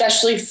experience,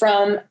 especially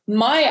from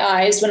my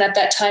eyes, when at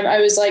that time I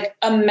was like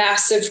a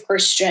massive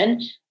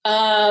Christian.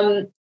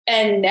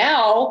 And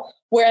now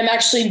where I'm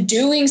actually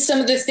doing some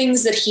of the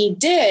things that he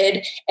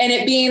did, and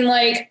it being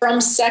like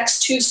from sex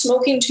to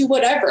smoking to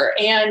whatever.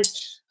 And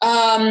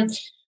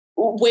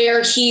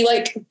where he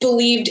like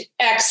believed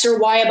X or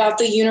Y about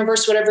the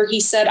universe, whatever he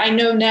said, I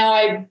know now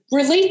I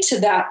relate to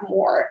that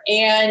more.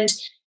 And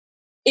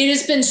it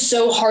has been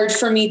so hard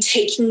for me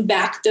taking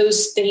back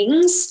those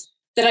things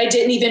that I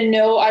didn't even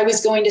know I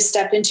was going to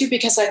step into,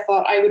 because I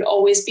thought I would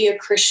always be a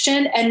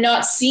Christian, and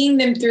not seeing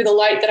them through the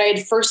light that I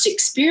had first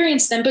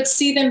experienced them, but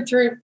see them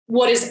through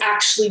what is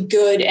actually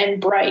good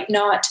and bright,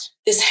 not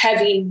this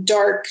heavy,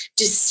 dark,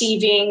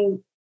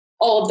 deceiving,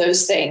 all of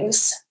those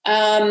things.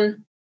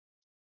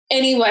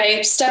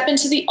 Anyway, step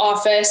into the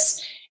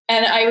office,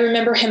 and I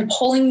remember him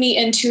pulling me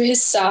into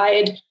his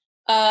side,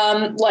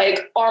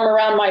 like arm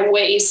around my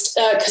waist,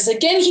 because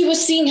again, he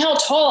was seeing how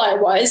tall I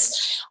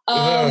was.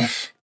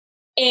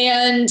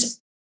 And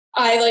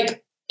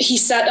he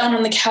sat down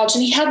on the couch,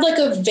 and he had like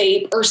a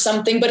vape or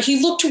something, but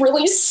he looked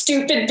really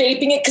stupid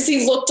vaping it, because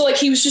he looked like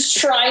he was just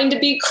trying to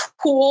be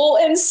cool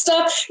and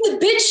stuff. The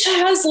bitch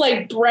has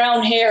like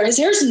brown hair. His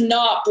hair's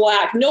not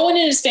black. No one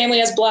in his family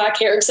has black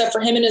hair except for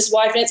him and his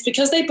wife, and it's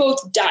because they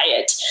both dye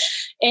it.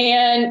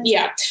 And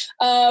yeah,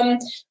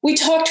 we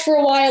talked for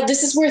a while.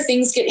 This is where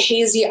things get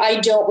hazy. I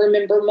don't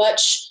remember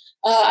much.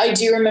 I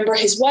do remember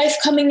his wife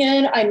coming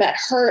in. I met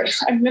her.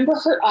 I remember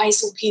her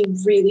eyes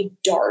looking really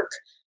dark.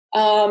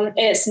 And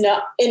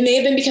it may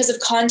have been because of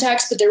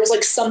contacts, but there was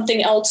like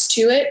something else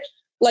to it.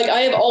 Like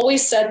I have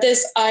always said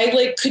this, I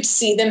like could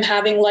see them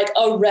having like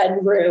a red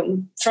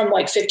room from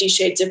like 50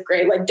 Shades of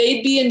Grey. Like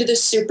they'd be into the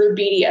super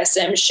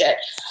BDSM shit.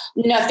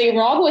 Nothing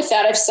wrong with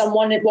that if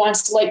someone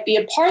wants to like be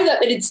a part of that,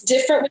 but it's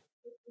different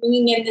when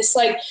bringing in this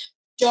like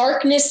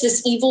darkness,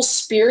 this evil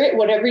spirit,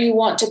 whatever you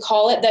want to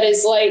call it, that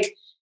is like,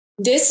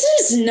 this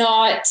is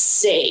not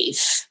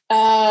safe.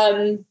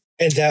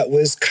 And that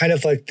was kind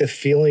of like the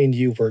feeling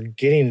you were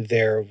getting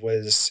there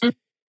was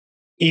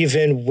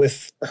even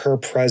with her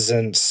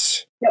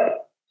presence.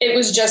 It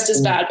was just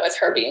as bad with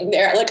her being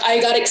there. Like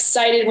I got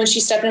excited when she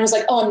stepped in and was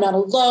like, oh, I'm not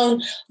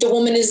alone. The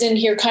woman is in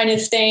here kind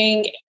of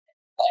thing.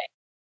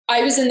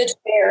 I was in the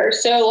chair.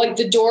 So like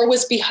the door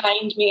was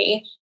behind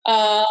me.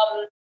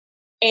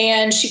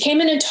 And she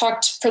came in and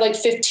talked for like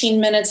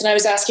 15 minutes, and I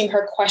was asking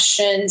her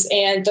questions,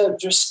 and the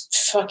just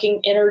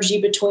fucking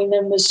energy between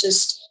them was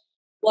just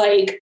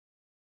like,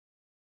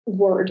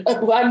 word.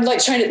 I'm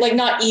like trying to like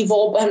not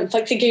evil, but I'm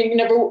like thinking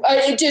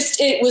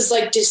it was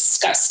like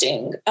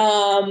disgusting.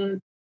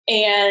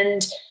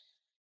 And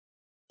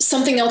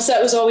something else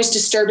that was always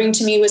disturbing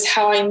to me was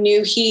how I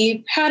knew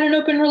he had an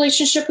open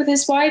relationship with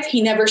his wife.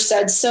 He never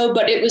said so,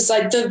 but it was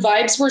like the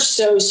vibes were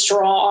so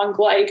strong.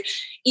 Like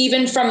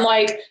even from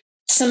like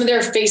some of their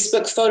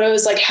Facebook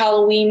photos, like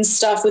Halloween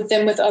stuff with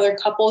them with other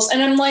couples.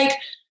 And I'm like,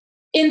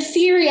 in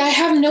theory, I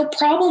have no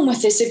problem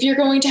with this if you're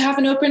going to have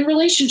an open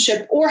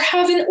relationship or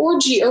have an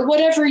orgy or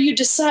whatever you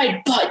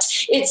decide. But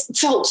it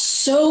felt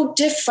so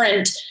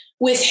different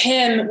with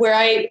him, where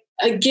I,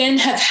 again,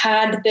 have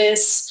had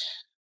this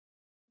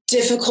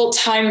difficult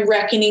time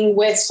reckoning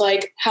with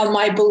like how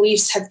my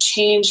beliefs have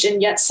changed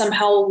and yet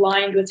somehow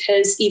aligned with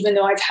his, even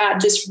though I've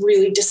had this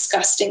really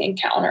disgusting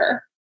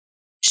encounter.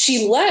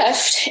 She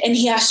left, and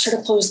he asked her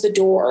to close the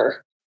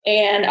door.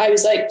 And I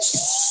was like,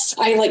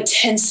 I like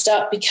tensed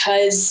up,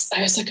 because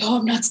I was like, oh,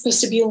 I'm not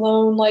supposed to be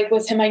alone. Like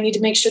with him, I need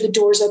to make sure the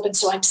door's open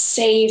so I'm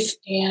safe.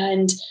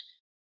 And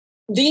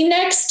the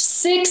next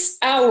 6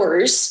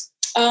 hours,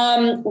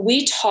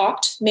 we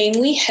talked,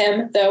 mainly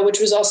him though, which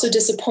was also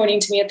disappointing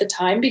to me at the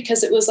time,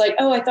 because it was like,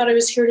 oh, I thought I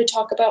was here to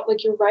talk about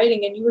like your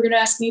writing, and you were going to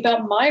ask me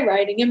about my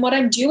writing and what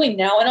I'm doing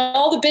now. And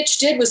all the bitch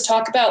did was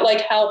talk about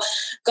like how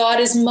God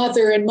is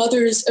mother and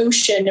mother is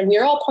ocean, and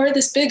we're all part of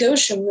this big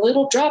ocean,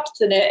 little drops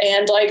in it.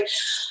 And like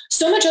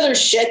so much other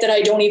shit that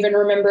I don't even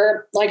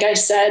remember. Like I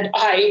said,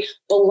 I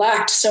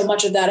blacked so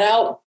much of that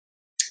out.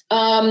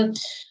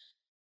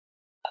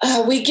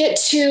 We get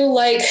to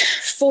like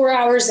 4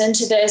 hours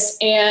into this,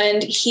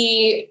 and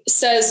he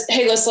says,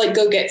 hey, let's like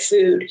go get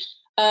food.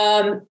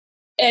 And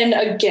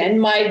again,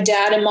 my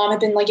dad and mom have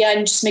been like, yeah,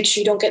 and just make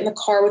sure you don't get in the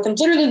car with him.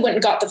 Literally went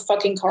and got the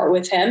fucking car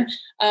with him,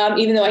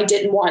 even though I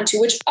didn't want to,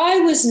 which I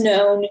was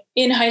known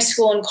in high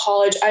school and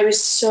college. I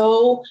was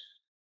so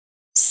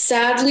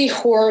sadly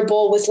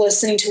horrible with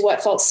listening to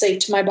what felt safe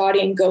to my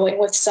body and going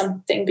with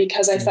something,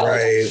 because I felt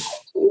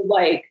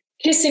like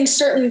kissing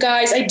certain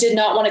guys, I did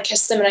not want to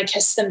kiss them, and I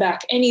kissed them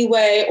back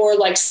anyway, or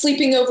like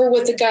sleeping over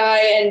with a guy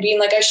and being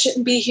like, I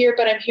shouldn't be here,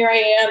 but here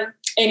I am.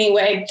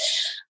 Anyway,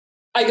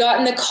 I got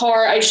in the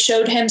car. I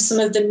showed him some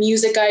of the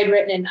music I had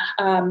written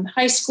in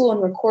high school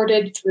and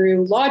recorded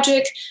through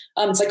Logic.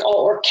 It's like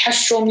all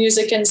orchestral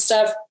music and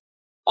stuff.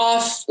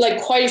 Off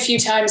like quite a few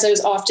times, I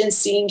was often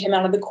seeing him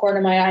out of the corner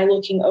of my eye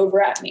looking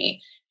over at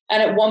me.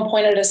 And at one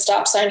point at a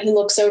stop sign, he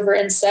looks over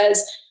and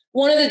says,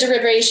 one of the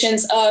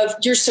derivations of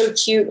 "you're so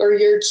cute" or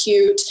 "you're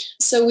cute."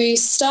 So we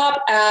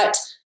stop at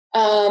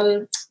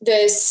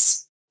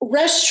this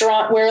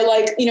restaurant where,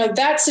 like, you know,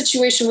 that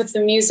situation with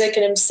the music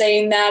and him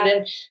saying that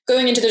and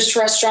going into this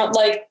restaurant,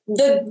 like,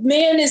 the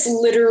man is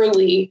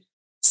literally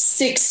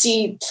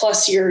 60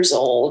 plus years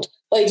old.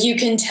 Like, you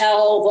can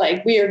tell,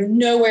 like, we are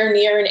nowhere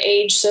near an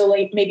age. So,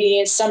 like, maybe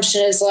the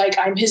assumption is, like,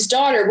 I'm his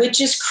daughter,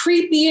 which is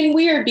creepy and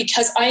weird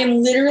because I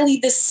am literally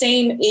the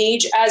same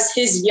age as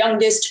his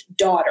youngest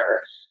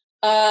daughter.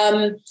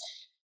 And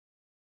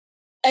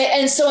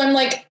so I'm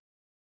like,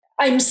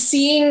 I'm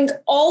seeing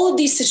all of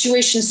these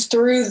situations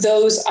through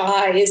those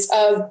eyes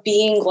of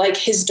being like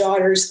his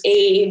daughter's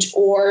age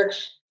or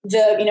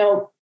the, you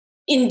know,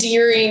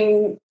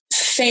 endearing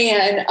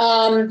fan.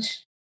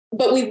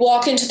 But we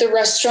walk into the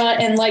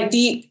restaurant and, like,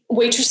 the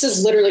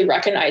waitresses literally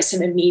recognize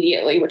him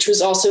immediately, which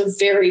was also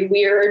very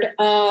weird.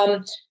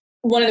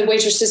 One of the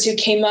waitresses who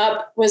came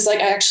up was like,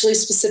 I actually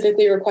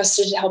specifically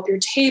requested to help your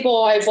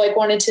table. I've, like,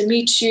 wanted to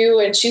meet you.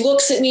 And she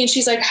looks at me and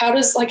she's like, how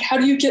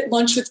do you get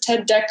lunch with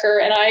Ted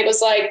Dekker? And I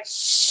was like,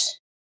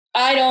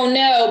 I don't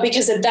know,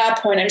 because at that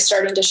point I'm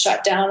starting to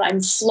shut down. I'm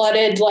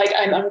flooded. Like,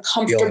 I'm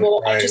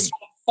uncomfortable. Right. I just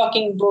had a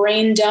fucking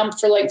brain dump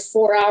for like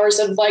 4 hours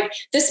of, like,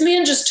 this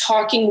man just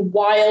talking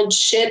wild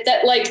shit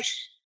that, like,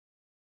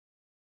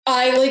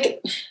 I,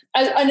 like,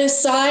 as an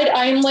aside,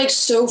 I'm, like,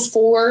 so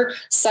for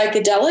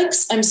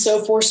psychedelics. I'm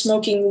so for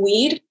smoking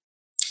weed.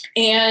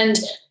 And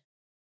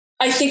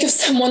I think of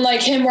someone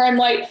like him where I'm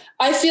like,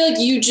 I feel like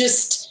you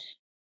just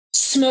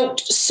smoked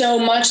so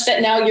much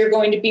that now you're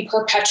going to be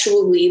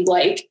perpetually,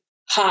 like,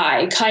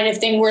 high kind of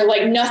thing, where,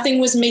 like, nothing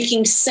was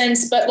making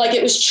sense, but, like,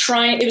 it was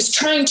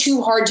trying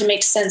too hard to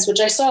make sense,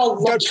 which I saw.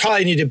 That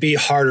probably need to be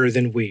harder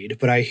than weed,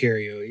 but I hear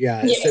you.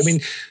 Yeah. Yes. I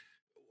mean,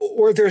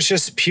 or there's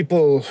just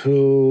people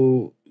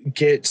who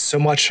get so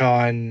much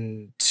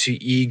on to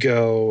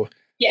ego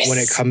when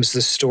it comes to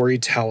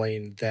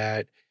storytelling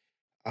that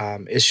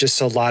it's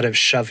just a lot of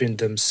shoving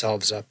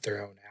themselves up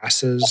their own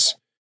asses.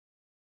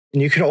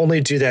 And you can only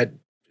do that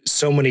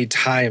so many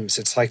times.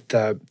 It's like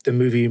the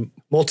movie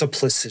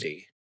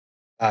Multiplicity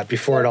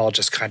before it all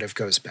just kind of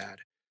goes bad.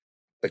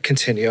 But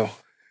continue.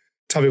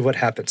 Tell me what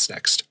happens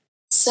next.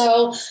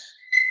 So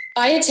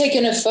I had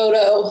taken a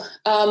photo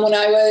when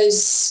I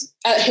was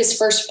at his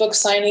first book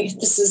signing.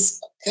 This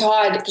is,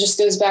 God, it just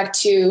goes back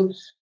to,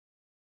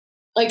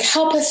 like,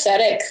 how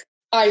pathetic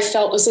I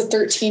felt as a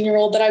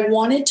 13-year-old that I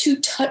wanted to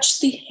touch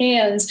the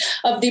hands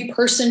of the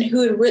person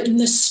who had written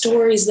the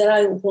stories that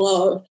I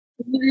love.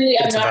 Really,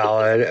 it's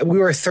valid. We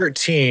were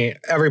 13.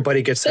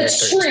 Everybody gets that.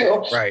 That's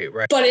true. Right.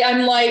 But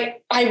I'm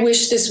like, I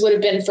wish this would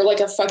have been for, like,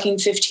 a fucking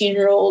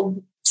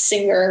 15-year-old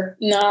singer,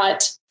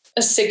 not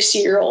a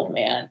 60-year-old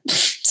man.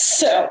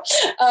 So,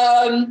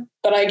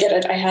 but I get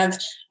it. I have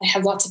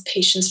lots of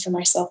patience for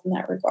myself in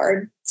that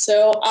regard.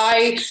 So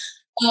I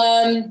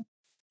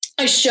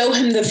show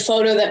him the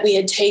photo that we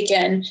had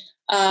taken,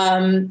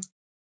 and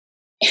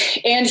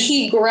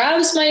he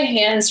grabs my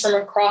hands from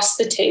across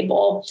the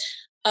table,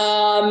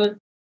 and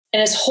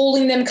is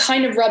holding them,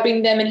 kind of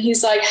rubbing them. And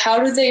he's like, how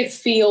do they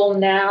feel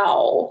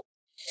now?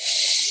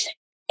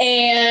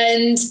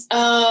 And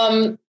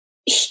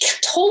he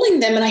kept holding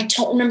them, and I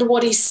don't remember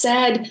what he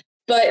said,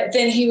 but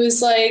then he was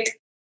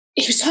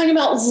talking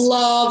about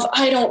love.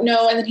 I don't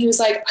know. And then he was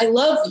like, I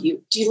love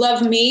you. Do you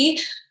love me?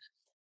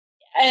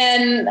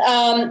 And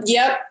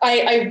yep,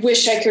 I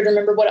wish I could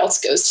remember what else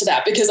goes to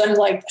that, because I'm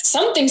like,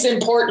 something's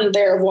important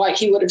there of why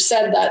he would have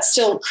said that.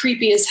 Still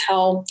creepy as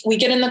hell. We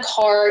get in the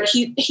car.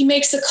 He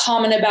makes a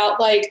comment about,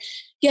 like,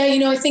 yeah, you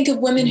know, I think of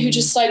women who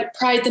just, like,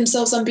 pride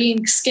themselves on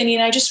being skinny.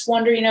 And I just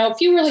wonder, you know,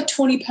 if you were, like,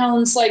 20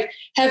 pounds, like,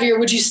 heavier,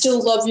 would you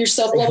still love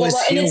yourself? Blah, blah, blah.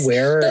 Was he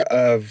aware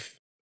of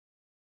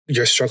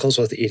your struggles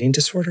with eating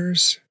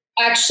disorders?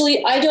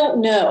 Actually, I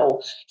don't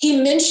know.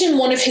 He mentioned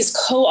one of his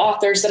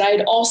co-authors that I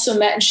had also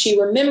met, and she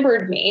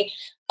remembered me.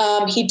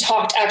 He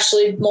talked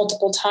actually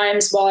multiple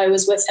times while I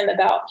was with him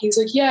about, he's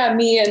like, yeah,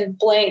 me and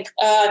blank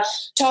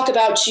talk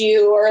about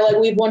you, or, like,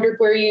 we wondered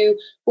where you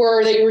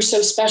were, that you were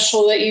so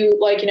special, that you,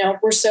 like, you know,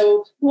 were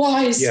so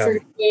wise for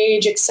your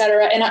age,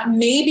 etc. And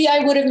maybe I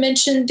would have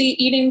mentioned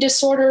the eating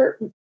disorder.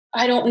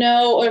 I don't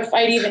know, or if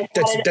I'd even.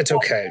 That's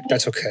okay.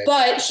 That's okay.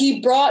 But he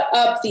brought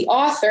up the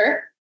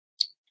author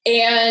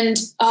and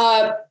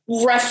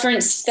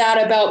referenced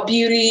that about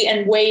beauty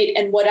and weight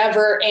and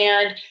whatever.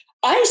 And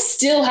I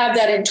still have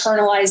that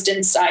internalized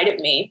inside of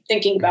me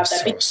thinking about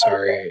that. So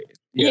sorry.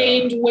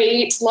 Gained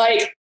weight,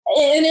 like,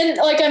 and then,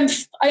 like,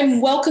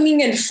 I'm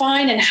welcoming and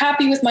fine and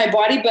happy with my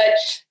body, but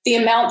the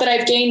amount that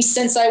I've gained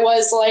since I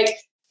was, like,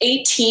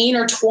 18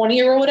 or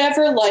 20 or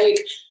whatever,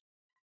 like,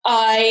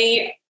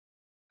 I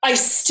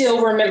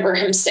still remember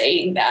him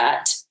saying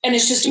that, and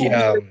it's just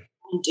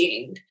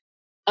haunting.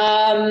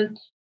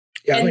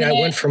 Yeah, I mean, I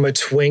went from a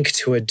twink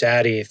to a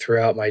daddy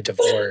throughout my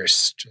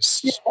divorce,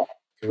 just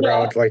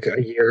throughout like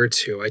a year or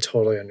two. I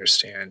totally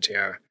understand.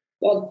 Yeah.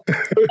 Well,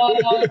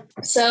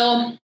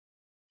 so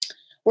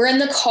We're in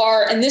the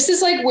car, and this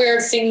is like where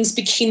things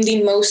became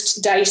the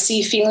most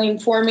dicey feeling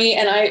for me.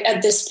 And I,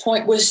 at this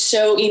point, was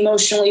so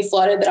emotionally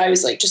flooded that I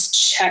was like just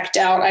checked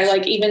out. I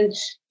like even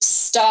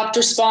stopped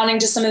responding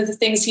to some of the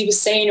things he was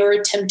saying or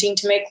attempting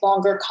to make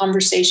longer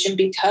conversation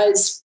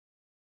because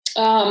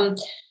I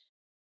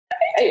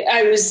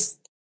was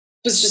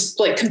just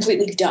like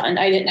completely done.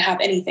 I didn't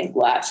have anything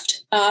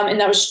left.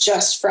 And that was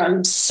just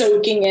from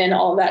soaking in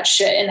all that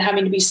shit and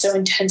having to be so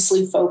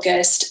intensely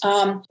focused.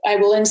 I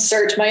will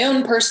insert my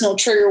own personal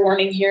trigger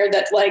warning here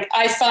that like,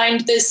 I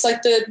find this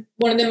like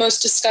one of the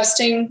most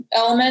disgusting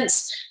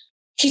elements.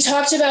 He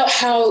talked about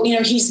how, you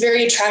know, he's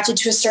very attracted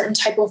to a certain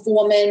type of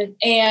woman.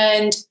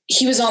 And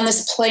he was on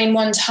this plane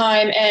one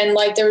time and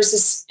like there was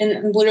this, and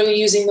I'm literally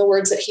using the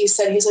words that he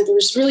said, he's like, there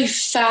was this really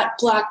fat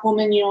Black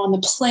woman, you know, on the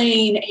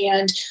plane,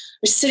 and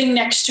I was sitting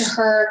next to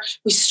her.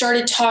 We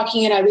started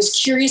talking and I was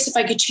curious if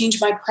I could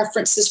change my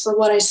preferences for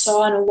what I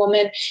saw in a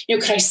woman. You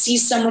know, could I see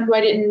someone who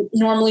I didn't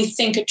normally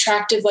think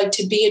attractive, like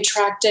to be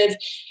attractive?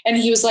 And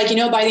he was like, you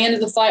know, by the end of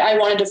the flight, I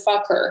wanted to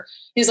fuck her.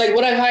 He's like,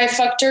 what if I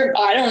fucked her?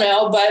 I don't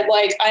know. But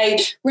like, I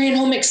ran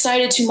home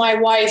excited to my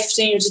wife,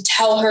 you know, to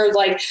tell her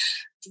like,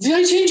 did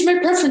I change my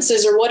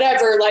preferences or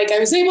whatever? Like I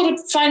was able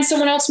to find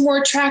someone else more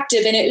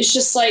attractive. And it was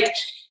just like,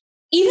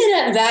 even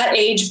at that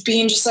age,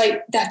 being just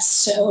like, that's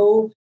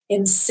so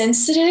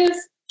insensitive,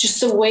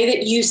 just the way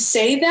that you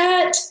say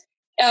that.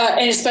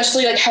 And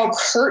especially like how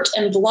curt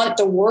and blunt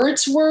the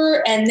words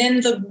were. And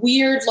then the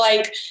weird,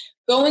 like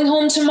going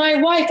home to my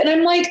wife. And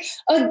I'm like,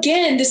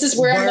 again, this is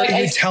where Why I'm like,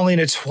 are you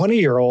telling a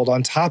 20-year-old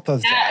on top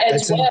of that?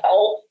 As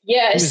well.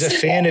 Yes. Who's a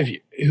fan of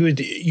you, who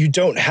you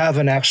don't have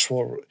an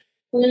actual.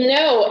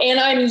 No. And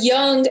I'm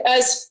young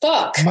as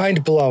fuck.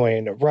 Mind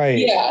blowing. Right.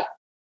 Yeah.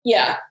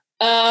 Yeah.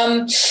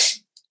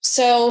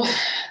 So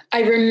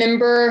I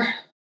remember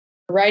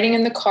riding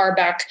in the car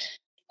back.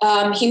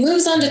 He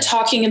moves on to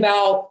talking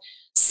about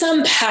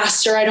some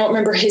pastor, I don't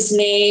remember his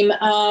name,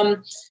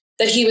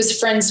 that he was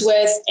friends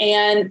with,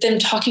 and them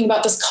talking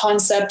about this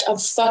concept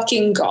of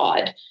fucking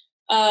God.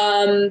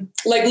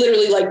 Like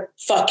literally like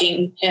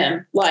fucking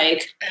him.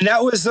 Like, and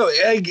that was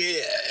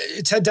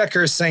Ted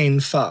Dekker saying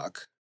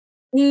fuck.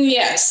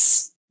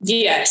 Yes.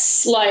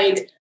 Yes.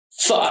 Like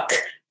fuck.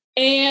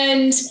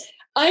 And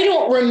I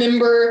don't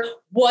remember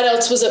what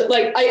else was it.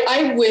 Like,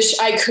 I wish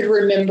I could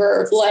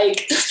remember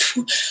like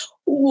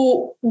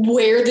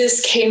where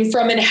this came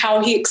from and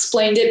how he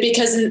explained it,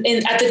 because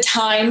at the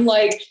time,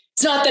 like,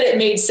 it's not that it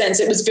made sense.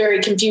 It was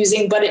very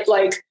confusing, but it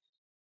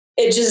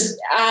just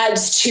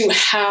adds to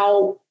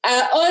how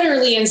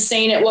utterly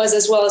insane it was,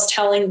 as well as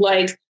telling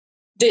like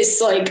this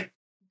like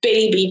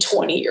baby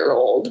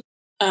 20-year-old.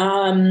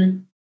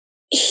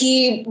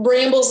 He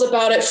rambles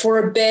about it for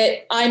a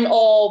bit. I'm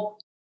all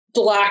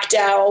blacked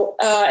out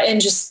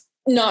and just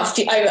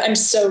I'm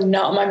so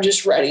numb. I'm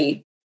just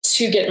ready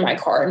to get in my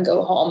car and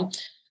go home.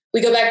 We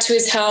go back to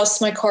his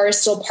house. My car is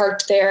still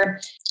parked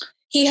there.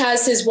 He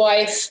has his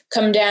wife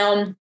come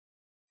down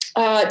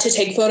to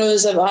take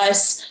photos of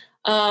us.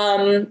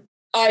 I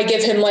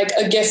give him like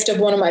a gift of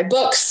one of my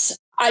books.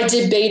 I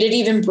debated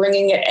even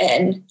bringing it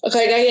in. Like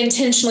I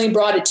intentionally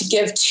brought it to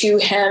give to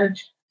him.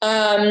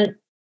 And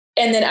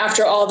then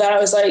after all that, I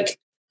was like,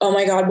 oh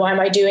my God, why am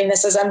I doing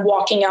this, as I'm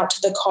walking out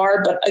to the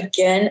car? But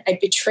again, I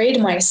betrayed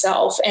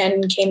myself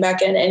and came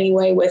back in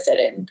anyway with it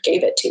and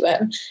gave it to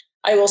him.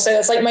 I will say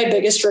that's like my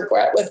biggest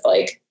regret with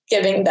like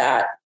giving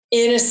that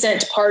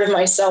innocent part of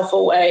myself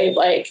away.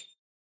 Like,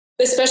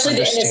 especially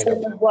the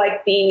innocence of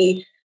like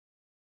the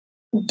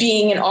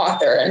being an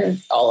author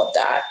and all of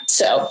that.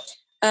 So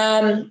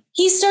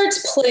he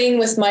starts playing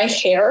with my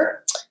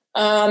hair.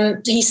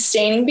 He's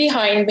standing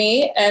behind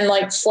me and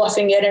like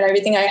fluffing it and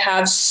everything. I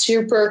have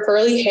super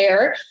curly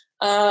hair.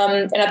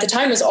 And at the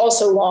time it was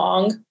also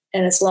long,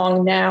 and it's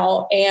long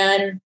now.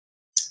 And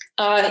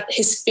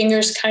his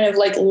fingers kind of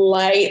like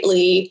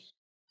lightly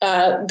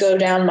go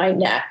down my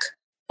neck.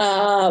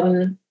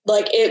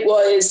 Like it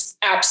was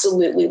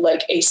absolutely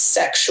like a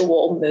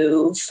sexual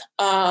move.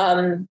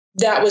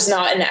 That was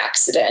not an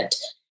accident.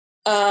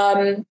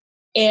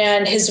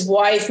 And his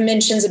wife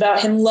mentions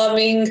about him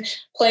loving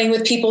playing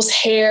with people's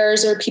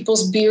hairs or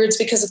people's beards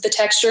because of the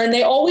texture. And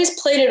they always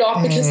played it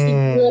off because he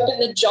grew up in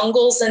the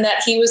jungles, and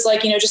that he was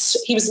like, you know,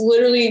 he was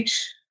literally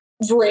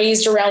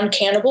raised around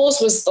cannibals,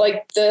 was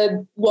like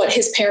what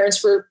his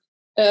parents were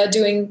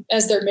doing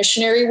as their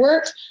missionary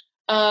work.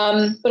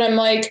 But I'm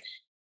like,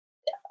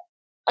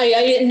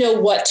 I didn't know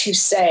what to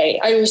say.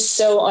 I was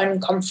so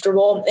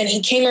uncomfortable. And he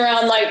came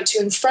around like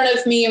to in front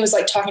of me and was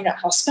like talking about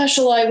how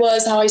special I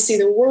was, how I see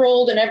the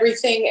world and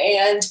everything.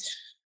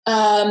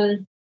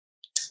 And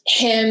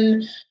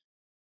him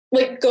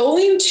like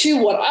going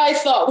to what I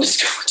thought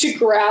was going to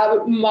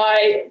grab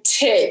my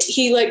tit.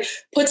 He like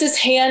puts his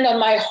hand on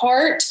my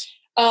heart.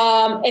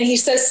 And he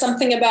says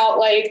something about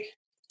like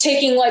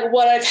taking like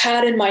what I've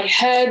had in my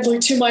head, like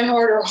to my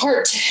heart, or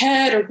heart to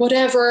head or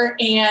whatever.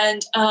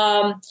 And,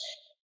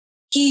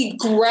 he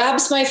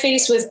grabs my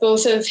face with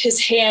both of his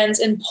hands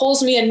and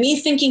pulls me, and me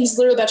thinking he's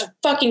literally about to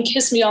fucking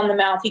kiss me on the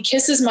mouth. He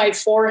kisses my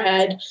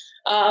forehead.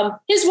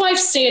 His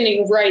wife's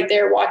standing right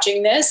there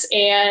watching this.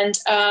 And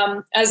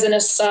as an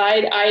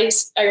aside, I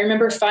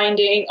remember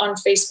finding on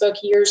Facebook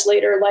years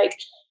later, like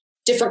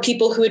different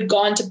people who had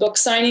gone to book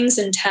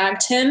signings and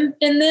tagged him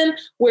in them,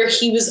 where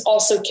he was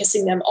also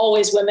kissing them,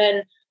 always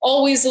women,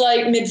 always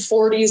like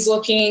mid-40s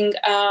looking.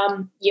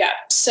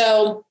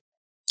 So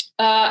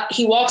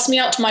he walks me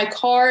out to my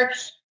car,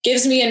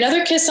 gives me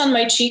another kiss on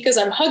my cheek as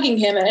I'm hugging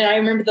him. And I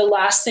remember the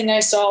last thing I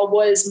saw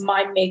was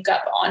my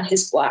makeup on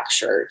his black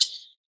shirt.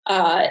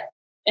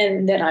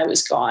 And then I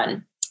was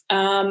gone.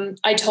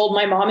 I told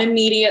my mom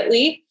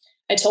immediately.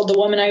 I told the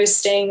woman I was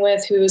staying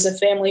with, who was a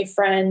family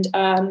friend,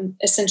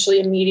 essentially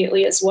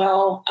immediately as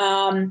well.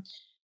 And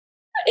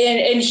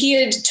he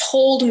had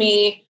told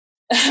me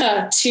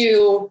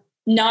to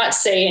not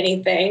say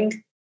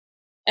anything.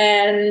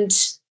 And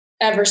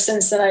ever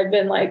since then, I've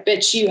been like,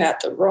 bitch, you had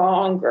the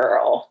wrong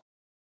girl.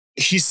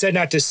 He said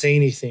not to say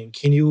anything.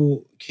 Can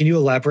you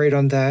elaborate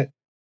on that?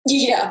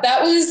 Yeah,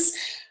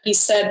 he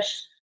said,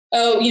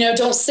 oh,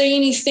 don't say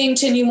anything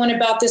to anyone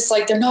about this.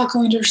 Like, they're not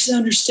going to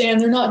understand.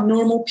 They're not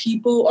normal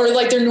people, or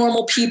like they're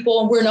normal people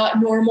and we're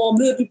not normal.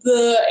 Blah, blah,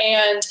 blah.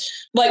 And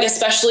like,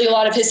 especially a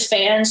lot of his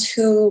fans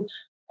who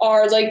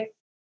are like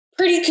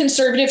pretty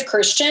conservative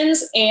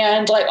Christians.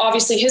 And like,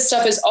 obviously his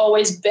stuff has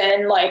always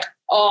been like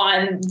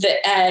on the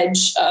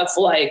edge of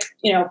like,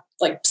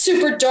 like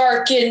super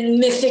dark and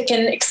mythic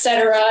and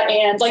etc.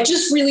 And like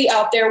just really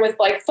out there with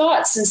like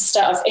thoughts and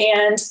stuff.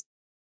 And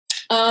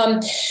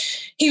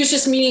he was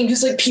just meaning,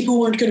 because like people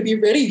weren't going to be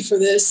ready for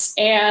this.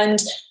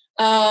 And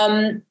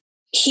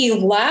he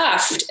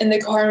laughed in the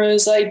car and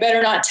was like,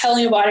 better not tell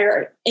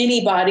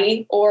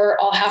anybody or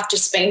I'll have to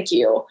spank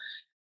you.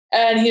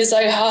 And he was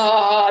like,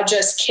 ha,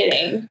 just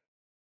kidding.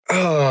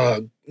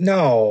 Oh,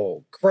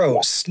 no,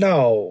 gross,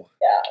 no.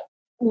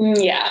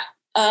 Yeah.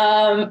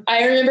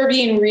 I remember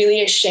being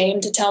really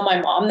ashamed to tell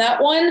my mom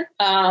that one,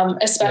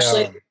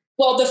 especially. Yeah.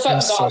 Well, the fuck.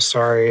 I'm so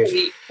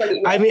sorry.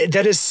 Pretty I mean,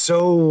 that is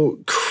so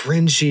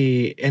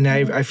cringy, and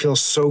I feel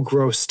so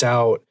grossed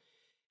out,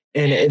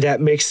 and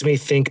that makes me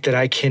think that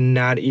I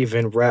cannot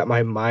even wrap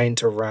my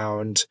mind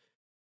around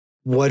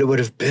what it would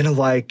have been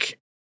like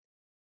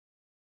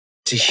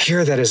to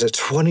hear that as a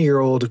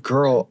 20-year-old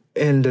girl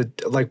and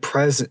like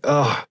present.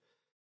 Oh,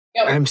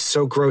 yep. I'm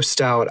so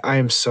grossed out. I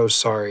am so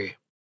sorry.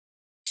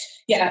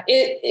 Yeah,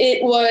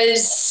 it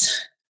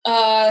was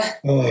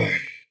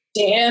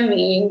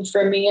damning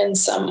for me in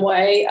some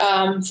way,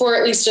 for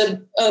at least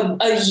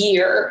a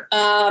year.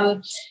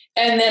 And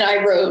then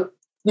I wrote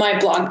my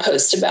blog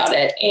post about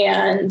it.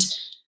 And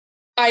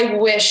I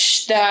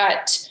wish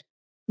that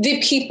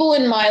the people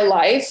in my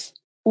life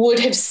would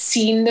have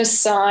seen the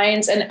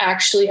signs and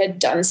actually had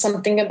done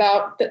something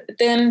about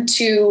them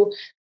to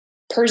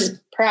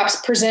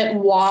perhaps present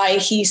why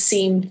he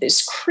seemed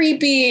this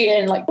creepy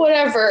and like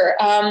whatever.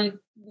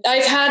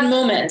 I've had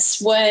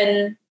moments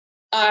when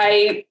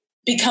I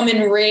become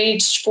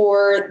enraged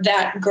for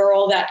that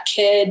girl, that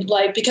kid,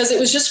 like, because it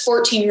was just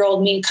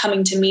 14-year-old me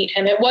coming to meet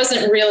him. It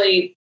wasn't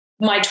really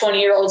my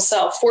 20-year-old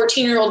self.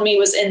 14-year-old me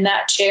was in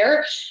that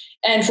chair,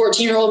 and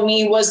 14-year-old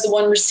me was the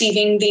one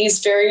receiving these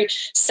very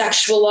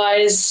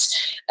sexualized,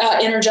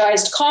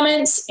 energized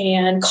comments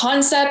and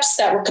concepts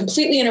that were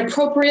completely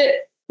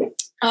inappropriate.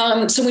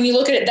 So when you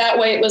look at it that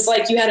way, it was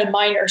like you had a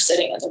minor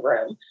sitting in the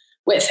room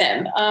with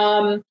him.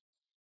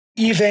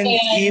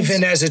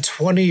 Even as a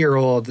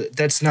 20-year-old,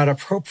 that's not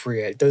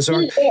appropriate.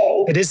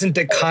 It isn't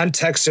the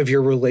context of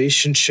your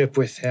relationship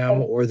with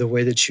him or the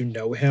way that you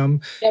know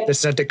him. Yep.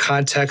 That's not the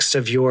context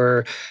of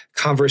your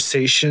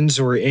conversations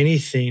or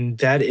anything.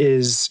 That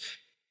is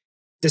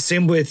the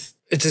same with,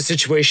 it's a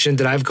situation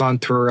that I've gone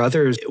through or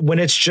others. When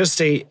it's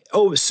just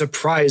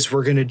surprise,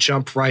 we're going to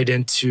jump right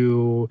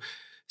into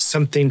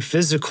something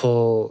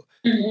physical.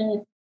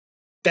 Mm-hmm.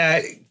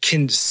 That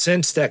can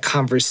sense that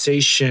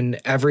conversation,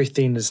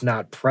 everything is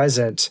not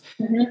present.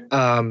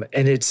 Mm-hmm.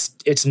 And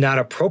it's not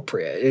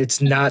appropriate.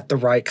 It's not the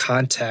right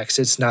context.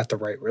 It's not the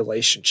right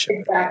relationship.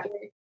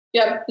 Exactly.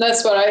 Yep.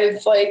 That's what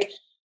I've like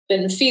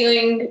been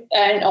feeling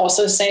and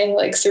also saying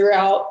like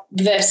throughout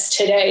this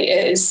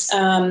today is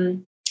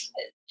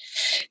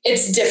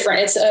it's different.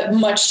 It's a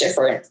much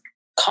different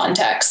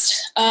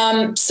context.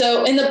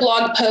 So in the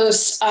blog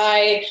post,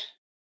 I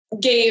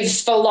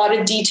gave a lot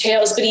of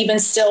details, but even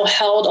still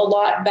held a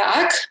lot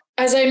back.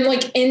 As I'm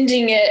like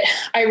ending it,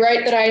 I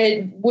write that I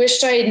had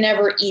wished I had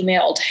never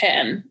emailed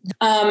him.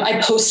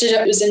 I posted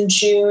it was in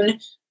June.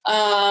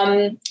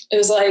 It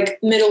was like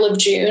middle of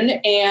June,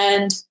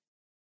 and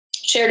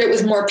shared it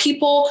with more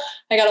people.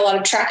 I got a lot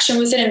of traction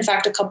with it. In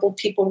fact, a couple of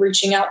people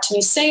reaching out to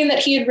me saying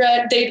that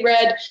they'd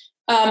read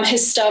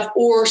his stuff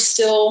or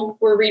still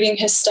were reading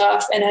his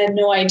stuff and had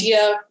no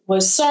idea,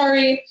 was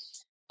sorry.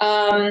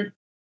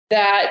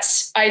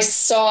 that I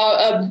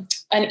saw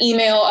an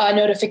email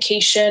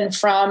notification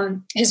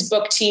from his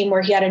book team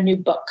where he had a new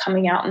book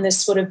coming out. And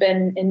this would have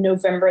been in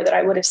November that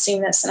I would have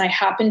seen this. And I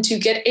happened to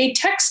get a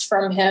text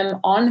from him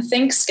on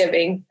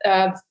Thanksgiving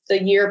of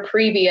the year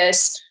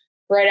previous,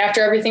 right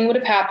after everything would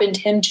have happened,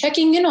 him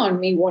checking in on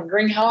me,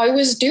 wondering how I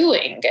was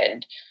doing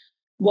and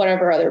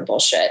whatever other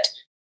bullshit.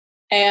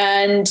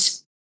 And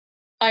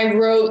I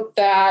wrote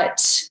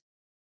that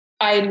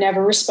I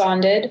never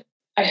responded.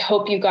 I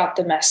hope you got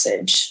the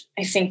message.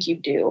 I think you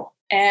do.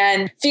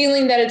 And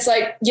feeling that it's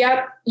like,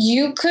 yep,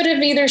 you could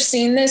have either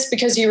seen this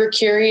because you were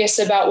curious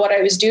about what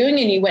I was doing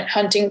and you went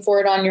hunting for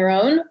it on your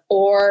own,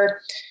 or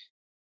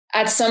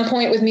at some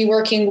point with me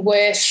working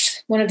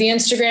with one of the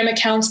Instagram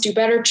accounts, Do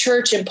Better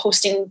Church, and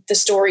posting the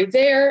story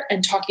there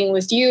and talking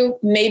with you,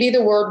 maybe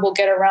the word will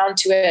get around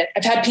to it.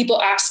 I've had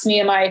people ask me,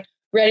 am I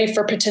ready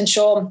for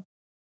potential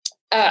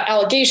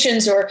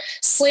allegations or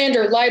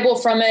slander, libel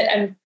from it?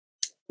 And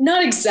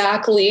not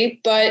exactly,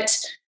 but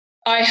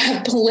I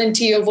have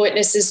plenty of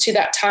witnesses to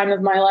that time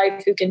of my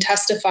life who can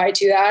testify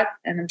to that.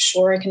 And I'm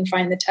sure I can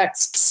find the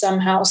text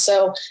somehow.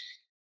 So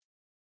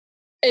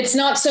it's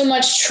not so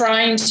much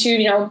trying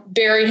to,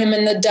 bury him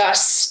in the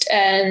dust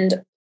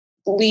and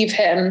leave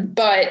him,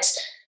 but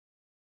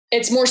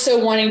it's more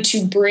so wanting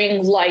to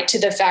bring light to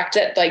the fact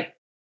that, like,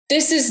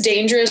 this is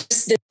dangerous.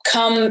 This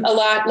come a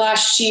lot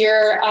last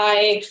year.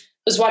 I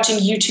was watching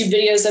YouTube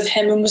videos of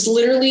him and was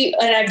literally,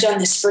 and I've done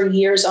this for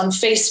years on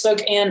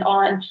Facebook and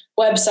on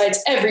websites,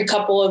 every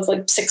couple of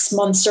 6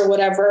 months or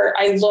whatever,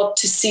 I look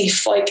to see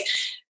if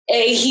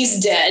A, he's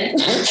dead,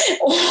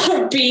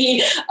 or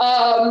B,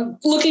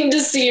 looking to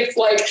see if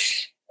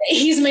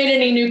he's made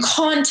any new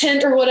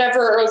content or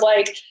whatever, or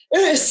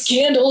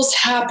scandals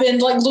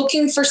happened,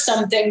 looking for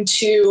something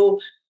to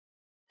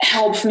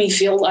help me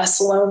feel less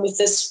alone with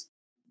this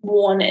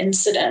one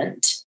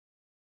incident.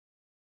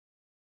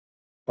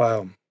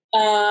 Wow.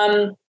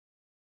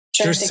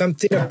 There's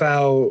something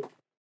about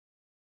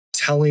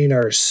telling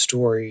our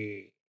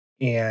story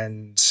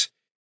and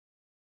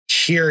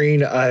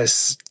hearing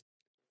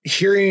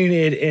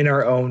it in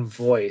our own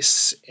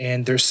voice.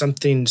 And there's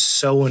something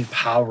so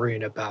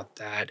empowering about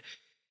that.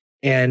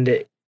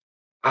 And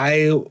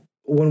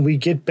when we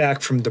get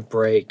back from the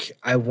break,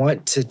 I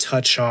want to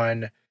touch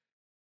on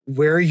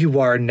where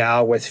you are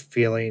now with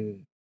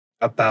feeling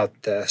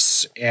about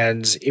this.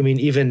 And I mean,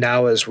 even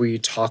now, as we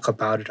talk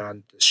about it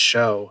on the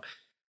show,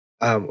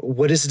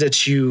 what is it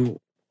that you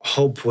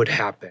hope would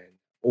happen?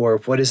 Or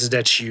what is it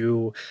that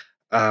you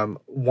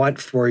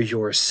want for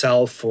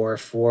yourself or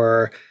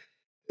for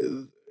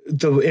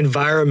the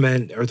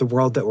environment or the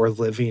world that we're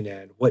living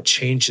in? What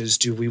changes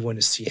do we want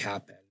to see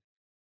happen?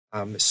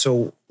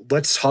 So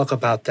let's talk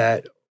about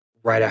that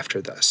right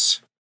after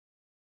this.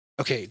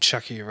 Okay,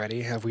 Chuck, are you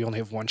ready? We only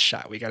have one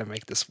shot. We got to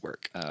make this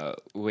work.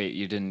 Wait,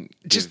 you didn't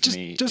give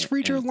me... Just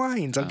read your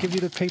lines. I'll give you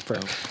the paper.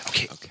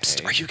 Okay.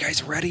 Are you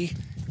guys ready?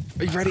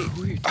 Are you ready?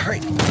 All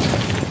right.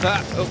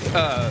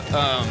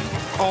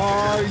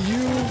 Are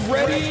you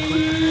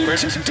ready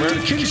to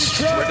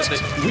deconstruct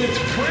with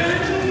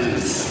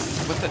friends?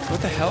 What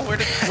the hell? Where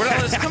did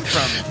all this come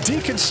from?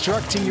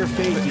 Deconstructing your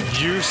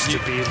faith used to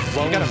be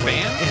lonely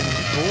and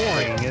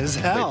boring as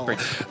hell. Wait.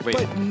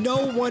 But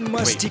no one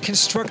must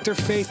deconstruct their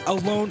faith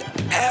alone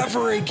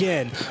ever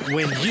again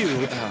when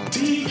you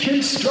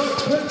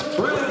deconstruct with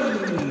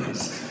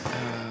friends.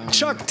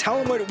 Chuck, tell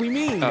them what we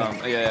mean.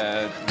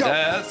 Yeah,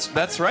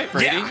 that's right,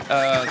 Brady.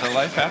 Yeah. The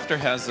life after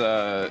has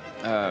a...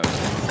 what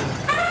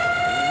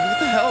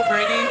the hell,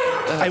 Brady?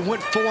 I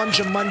went full on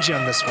Jumanji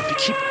on this one, but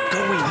keep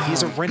going.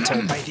 He's a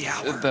rental by the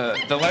hour.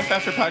 The Life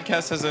After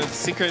podcast has a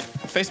secret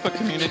Facebook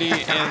community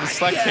and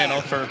Slack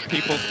channel for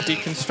people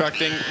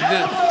deconstructing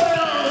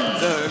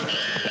the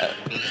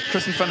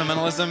Christian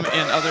fundamentalism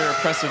and other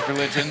oppressive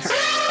religions.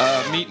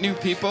 Meet new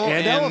people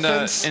and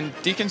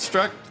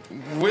deconstruct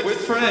with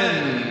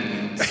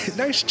friends.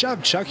 Nice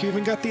job, Chuck. You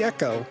even got the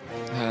echo.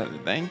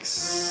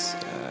 Thanks.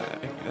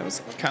 That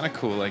was kind of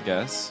cool, I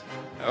guess.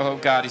 Oh,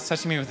 God, he's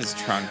touching me with his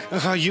trunk.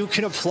 You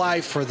can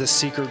apply for the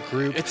secret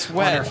group. It's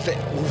wet.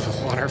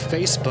 On our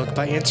Facebook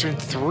by answering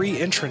 3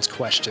 entrance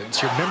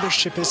questions. Your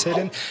membership is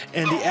hidden,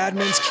 and the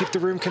admins keep the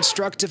room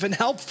constructive and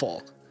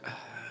helpful.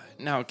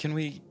 Now, can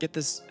we get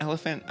this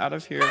elephant out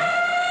of here?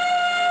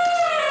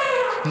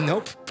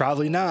 Nope,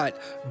 probably not,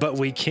 but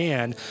we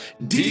can.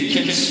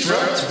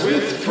 Deconstruct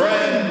with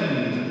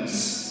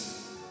friends.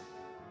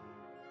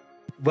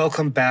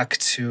 Welcome back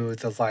to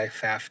The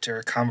Life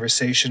After,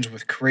 conversations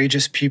with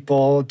courageous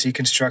people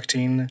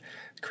deconstructing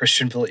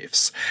Christian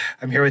beliefs.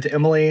 I'm here with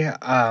Emily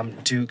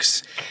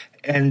Dukes,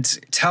 and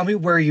tell me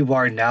where you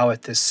are now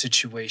at this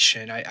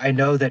situation. I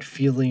know that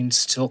feelings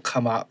still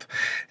come up,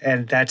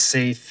 and that's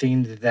a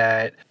thing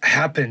that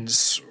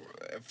happens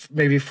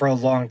maybe for a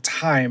long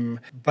time,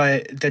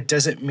 but that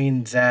doesn't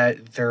mean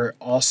that there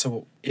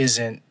also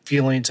isn't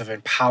feelings of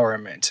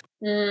empowerment.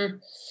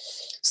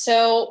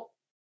 So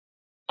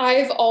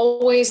I've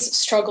always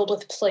struggled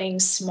with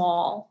playing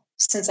small.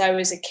 since I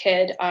was a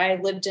kid. I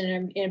lived in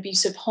an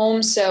abusive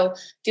home, so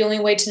the only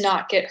way to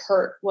not get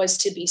hurt was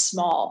to be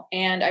small.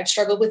 And I've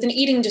struggled with an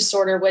eating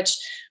disorder, which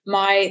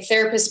my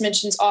therapist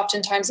mentions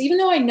oftentimes, even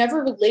though I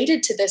never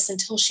related to this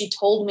until she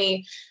told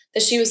me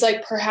that she was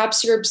like,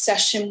 perhaps your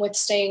obsession with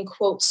staying,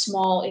 quote,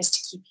 small is to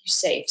keep you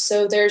safe.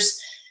 So there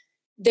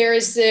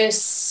is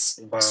this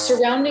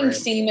surrounding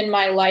theme in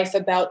my life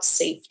about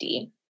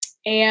safety.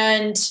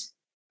 And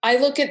I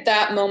look at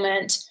that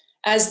moment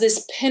as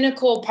this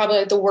pinnacle,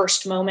 probably the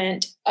worst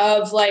moment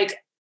of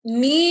like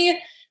me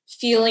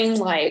feeling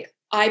like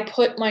I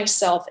put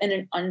myself in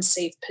an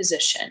unsafe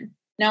position.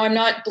 Now, I'm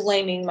not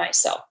blaming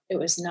myself. It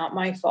was not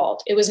my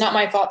fault. It was not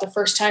my fault the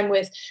first time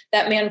with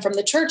that man from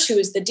the church who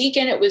was the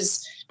deacon. It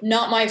was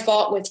not my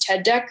fault with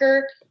Ted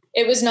Dekker.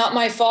 It was not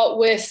my fault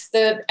with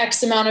the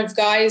X amount of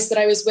guys that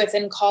I was with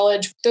in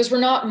college. Those were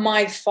not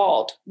my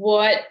fault.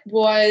 What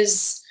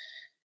was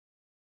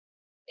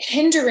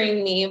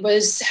hindering me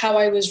was how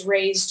I was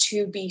raised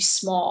to be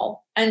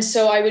small. And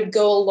so I would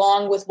go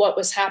along with what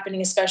was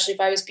happening, especially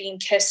if I was being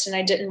kissed and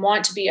I didn't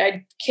want to be.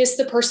 I'd kiss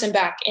the person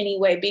back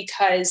anyway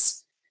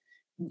because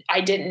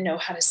I didn't know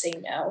how to say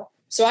no.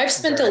 So I've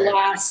spent the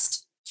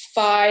last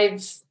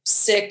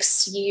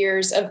 5-6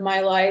 years of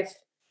my life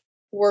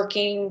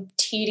working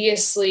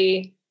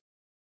tediously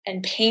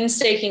and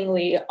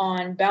painstakingly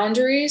on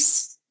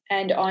boundaries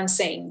and on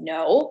saying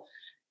no,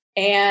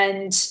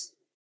 and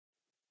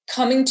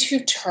coming to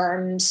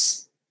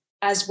terms,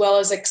 as well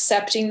as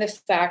accepting the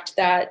fact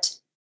that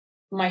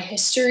my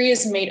history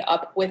is made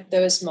up with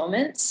those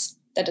moments.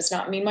 That does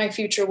not mean my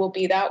future will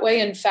be that way.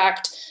 In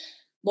fact,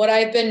 what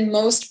I've been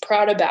most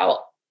proud about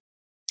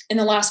in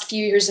the last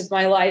few years of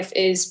my life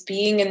is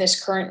being in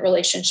this current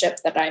relationship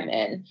that I'm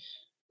in,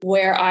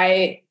 where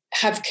I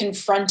have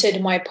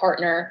confronted my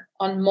partner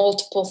on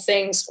multiple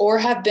things or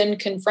have been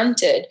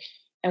confronted,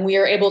 and we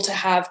are able to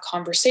have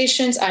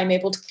conversations. I'm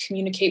able to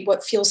communicate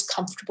what feels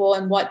comfortable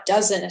and what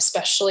doesn't,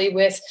 especially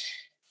with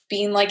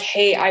being like,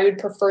 hey, I would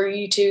prefer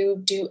you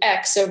to do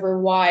X over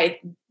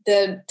Y.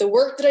 The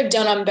work that I've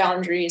done on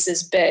boundaries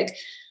is big,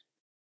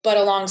 but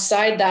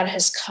alongside that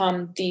has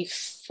come the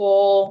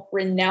full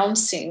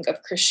renouncing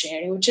of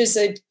Christianity, which is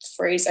a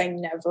phrase I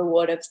never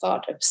would have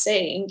thought of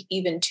saying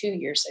even 2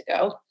 years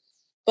ago.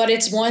 But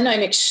it's one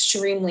I'm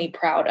extremely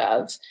proud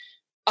of.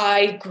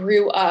 I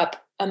grew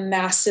up a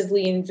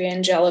massively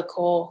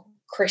evangelical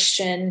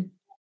Christian.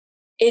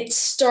 It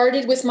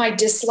started with my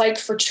dislike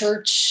for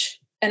church,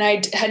 and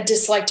I had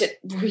disliked it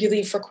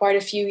really for quite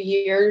a few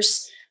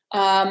years.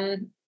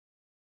 Then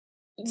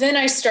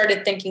I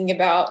started thinking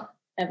about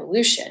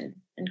evolution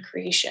and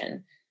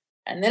creation.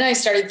 And then I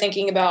started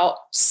thinking about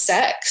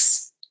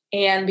sex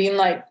and being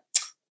like,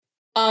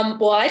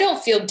 well, I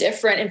don't feel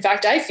different. In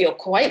fact, I feel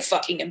quite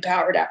fucking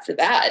empowered after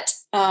that.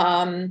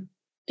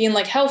 Being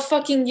like, hell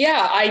fucking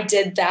yeah, I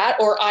did that,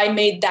 or I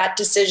made that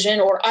decision,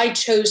 or I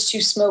chose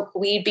to smoke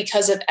weed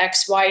because of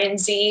X, Y, and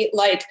Z.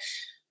 Like,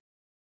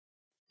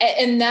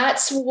 and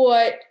that's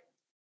what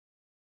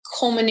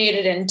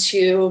culminated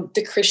into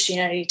the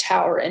Christianity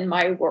tower in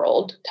my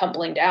world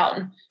tumbling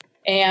down.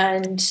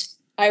 And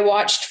I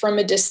watched from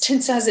a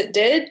distance as it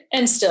did,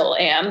 and still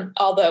am,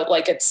 although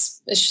like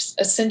it's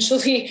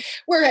essentially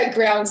we're at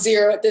ground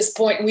zero at this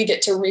point and we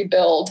get to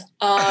rebuild.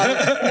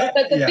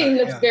 That's the thing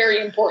that's very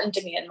important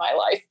to me in my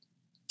life,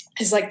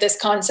 is like this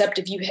concept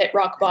of you hit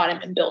rock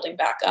bottom and building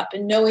back up,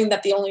 and knowing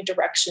that the only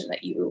direction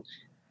that you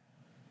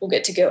will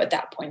get to go at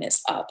that point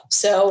is up.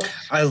 So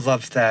I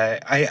love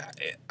that.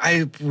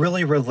 I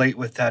really relate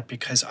with that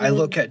because I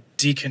look at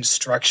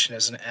deconstruction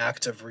as an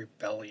act of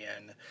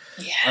rebellion.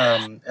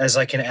 Yeah. As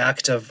like an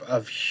act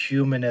of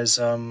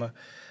humanism,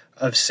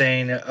 of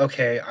saying,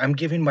 okay, I'm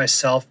giving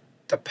myself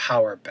the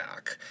power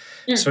back.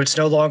 So it's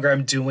no longer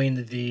I'm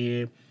doing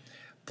the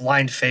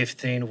blind faith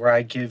thing where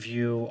I give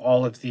you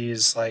all of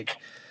these like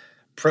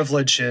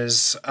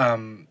privileges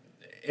and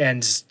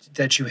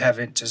that you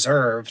haven't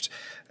deserved.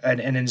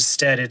 And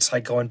instead it's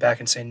like going back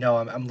and saying, no,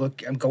 I'm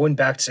going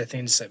back to the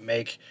things that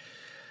make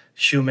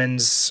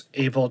humans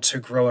able to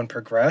grow and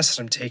progress,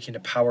 and I'm taking the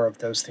power of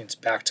those things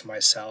back to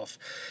myself.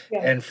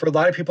 And for a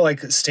lot of people, like,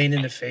 staying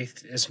in the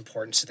faith is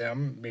important to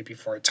them, maybe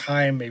for a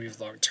time, maybe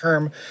long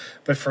term,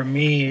 but for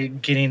me,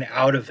 getting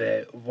out of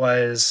it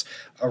was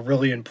a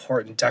really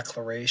important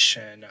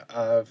declaration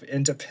of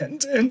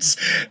independence,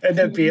 and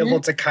to be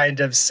able to kind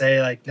of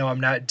say, like, no, I'm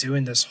not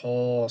doing this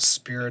whole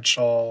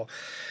spiritual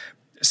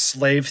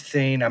slave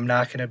thing. I'm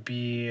not going to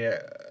be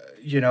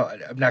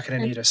I'm not going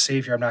to need a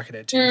savior. I'm not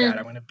going to do that.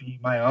 I'm going to be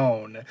my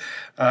own.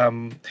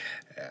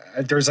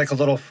 There's like a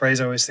little phrase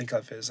I always think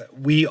of is,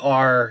 we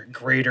are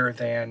greater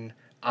than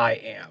I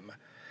am.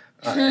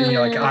 And,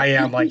 like, I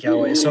am like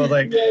Yahweh. So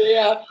like,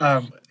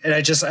 and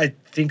I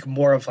think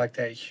more of like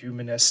that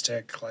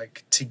humanistic,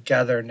 like,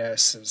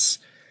 togetherness is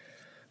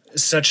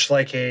such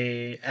like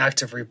a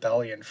act of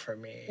rebellion for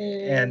me.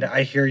 And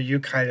I hear you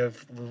kind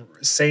of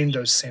saying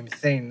those same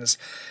things.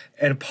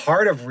 And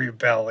part of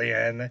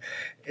rebellion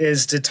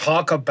is to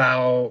talk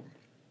about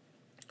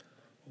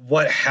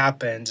what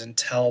happened and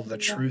tell the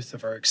truth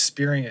of our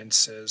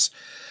experiences.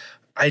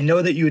 I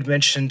know that you had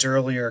mentioned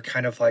earlier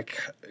kind of like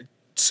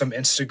some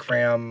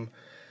Instagram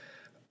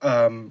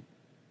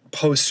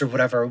posts or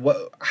whatever.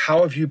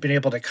 How have you been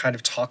able to kind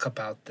of talk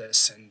about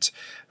this,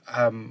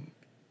 and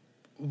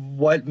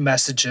what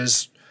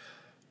messages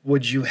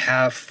would you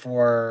have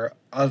for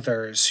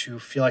others who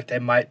feel like they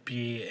might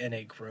be in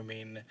a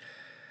grooming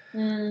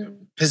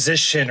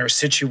position or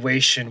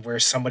situation where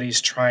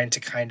somebody's trying to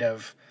kind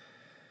of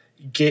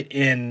get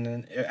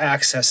in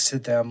access to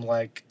them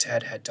like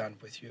Ted had done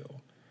with you?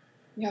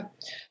 Yeah.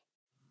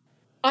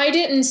 I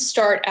didn't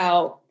start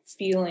out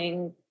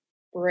feeling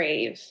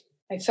brave.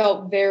 I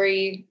felt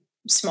very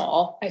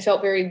small. I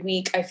felt very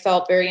weak. I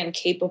felt very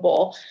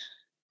incapable.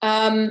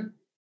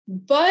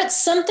 But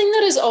something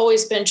that has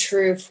always been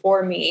true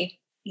for me,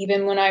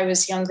 even when I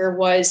was younger,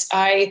 was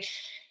I'm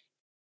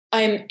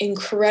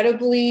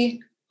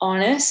incredibly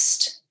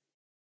honest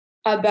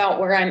about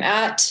where I'm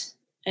at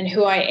and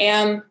who I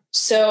am.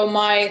 So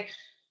my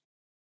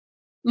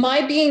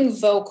being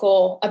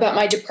vocal about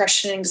my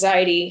depression and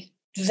anxiety,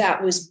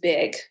 that was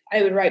big.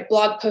 I would write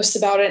blog posts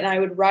about it, and I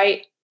would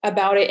write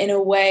about it in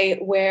a way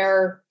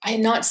where I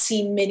had not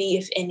seen many,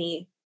 if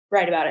any,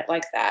 write about it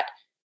like that.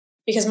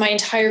 Because my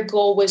entire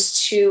goal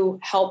was to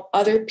help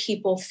other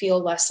people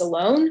feel less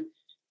alone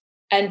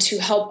and to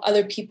help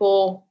other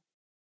people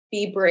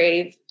be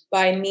brave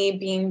by me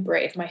being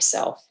brave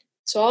myself.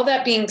 So all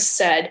that being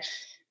said,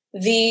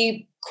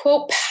 the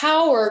quote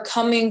power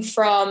coming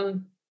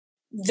from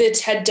the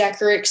Ted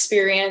Dekker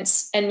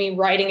experience and me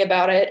writing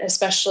about it,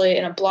 especially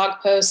in a blog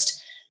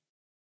post,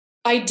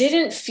 I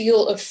didn't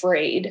feel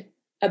afraid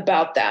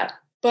about that.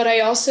 But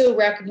I also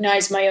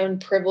recognize my own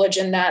privilege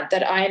in that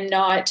I am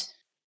not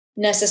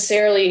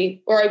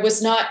necessarily, or I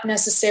was not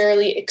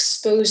necessarily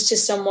exposed to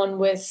someone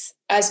with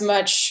as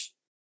much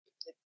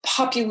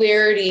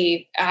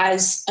popularity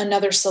as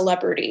another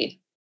celebrity.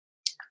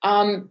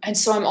 And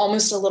so I'm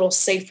almost a little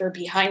safer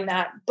behind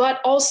that. But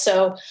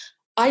also,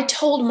 I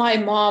told my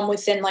mom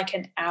within like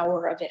an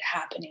hour of it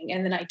happening.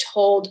 And then I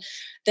told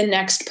the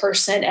next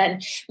person.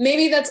 And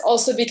maybe that's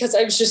also because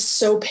I was just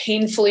so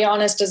painfully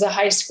honest as a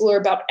high schooler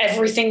about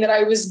everything that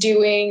I was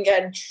doing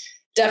and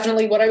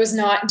definitely what I was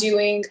not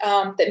doing,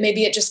 that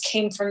maybe it just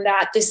came from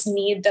this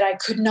need that I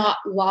could not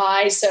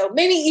lie. So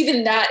maybe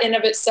even that in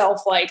of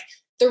itself, like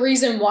the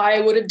reason why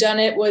I would have done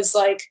it was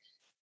like,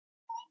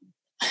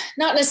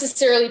 not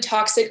necessarily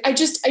toxic. I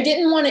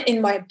didn't want it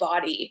in my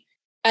body.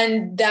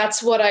 And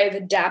that's what I've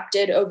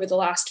adapted over the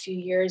last few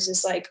years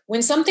is like,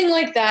 when something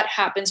like that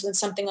happens, when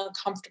something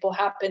uncomfortable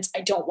happens,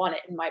 I don't want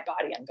it in my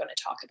body. I'm going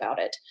to talk about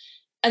it.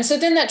 And so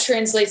then that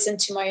translates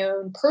into my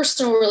own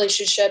personal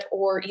relationship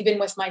or even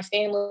with my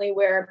family,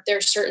 where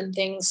there's certain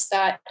things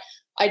that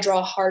I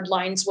draw hard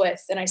lines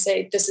with. And I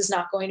say, this is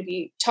not going to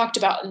be talked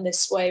about in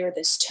this way or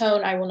this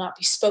tone. I will not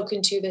be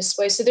spoken to this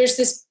way. So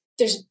there's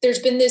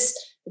been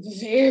this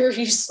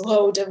very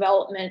slow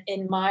development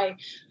in my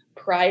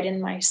pride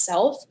in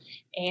myself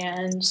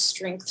and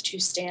strength to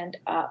stand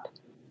up.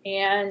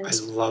 And I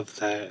love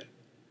that.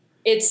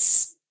 It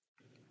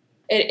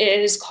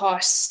has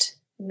cost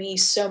me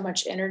so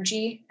much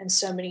energy and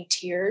so many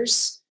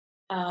tears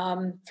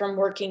from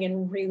working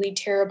in really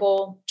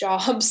terrible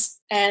jobs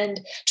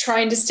and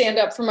trying to stand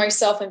up for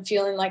myself and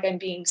feeling like I'm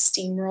being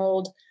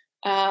steamrolled,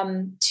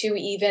 to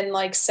even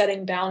like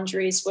setting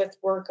boundaries with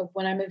work of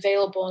when I'm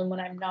available and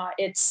when I'm not.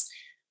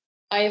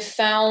 I have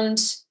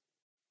found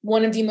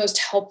one of the most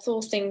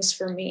helpful things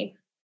for me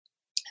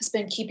has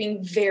been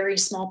keeping very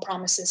small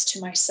promises to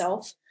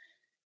myself.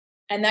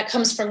 And that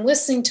comes from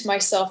listening to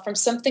myself, from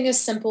something as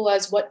simple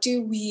as, what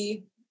do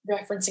we,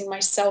 referencing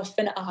myself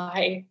and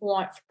I,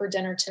 want for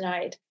dinner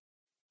tonight?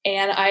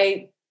 And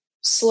I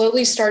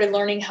slowly started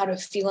learning how to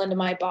feel into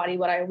my body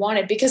what I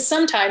wanted, because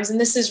sometimes,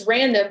 and this is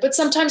random, but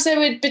sometimes I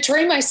would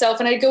betray myself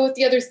and I'd go with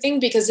the other thing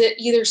because it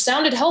either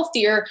sounded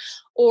healthier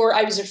or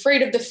I was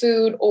afraid of the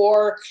food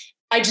or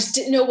I just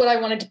didn't know what I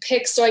wanted to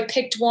pick. So I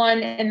picked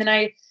one, and then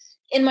I,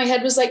 in my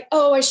head, was like,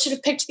 oh, I should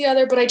have picked the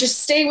other, but I just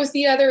stay with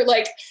the other.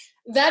 Like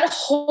that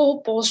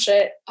whole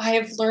bullshit. I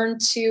have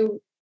learned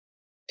to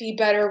be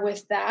better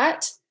with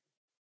that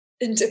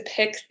and to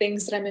pick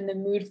things that I'm in the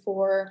mood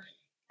for.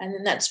 And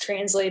then that's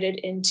translated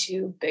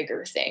into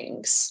bigger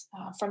things,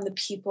 from the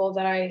people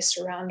that I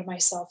surround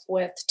myself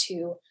with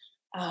to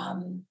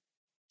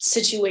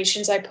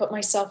situations I put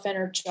myself in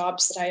or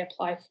jobs that I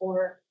apply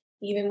for,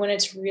 even when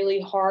it's really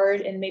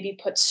hard and maybe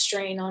puts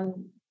strain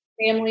on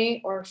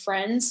family or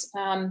friends.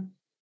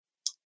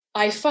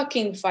 I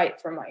fucking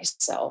fight for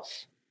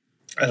myself.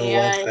 I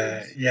love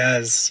that.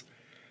 Yes.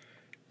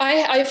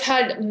 I've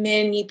had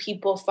many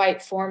people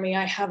fight for me.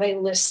 I have a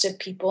list of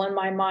people in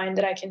my mind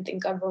that I can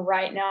think of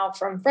right now,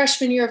 from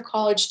freshman year of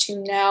college to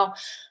now,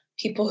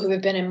 people who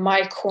have been in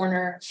my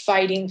corner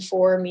fighting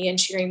for me and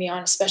cheering me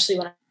on, especially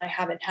when I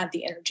haven't had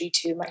the energy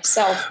to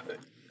myself.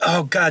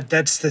 Oh God,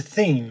 that's the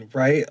thing,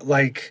 right?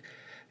 Like,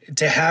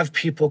 to have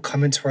people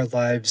come into our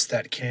lives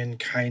that can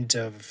kind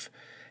of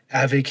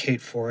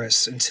advocate for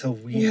us until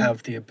we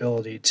have the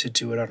ability to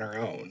do it on our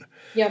own.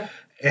 Yep.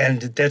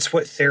 And that's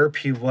what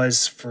therapy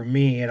was for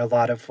me in a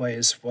lot of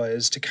ways,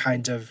 was to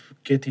kind of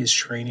get these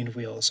training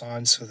wheels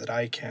on so that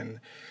I can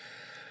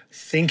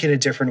think in a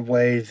different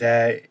way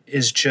that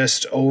is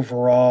just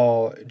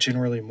overall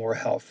generally more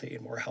healthy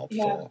and more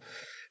helpful.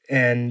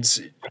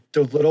 And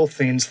the little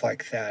things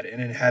like that,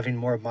 and in having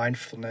more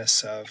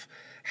mindfulness of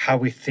how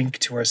we think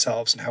to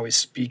ourselves and how we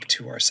speak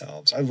to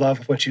ourselves. I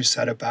love what you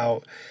said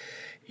about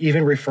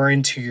even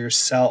referring to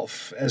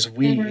yourself as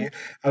we.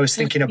 I was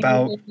thinking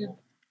about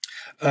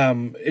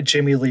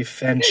Jamie Lee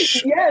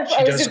Finch. Yes,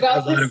 I was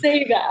about to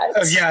say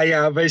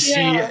that. But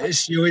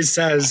she always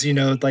says, you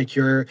know, like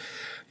your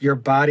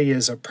body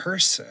is a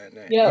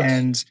person.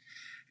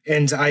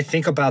 And I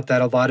think about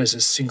that a lot as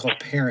a single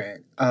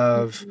parent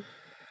of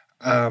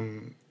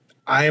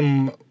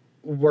I'm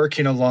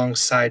working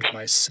alongside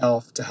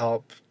myself to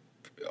help.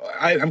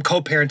 I'm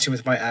co-parenting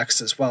with my ex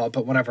as well,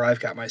 but whenever I've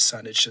got my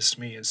son, it's just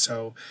me. And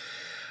so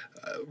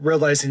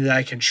realizing that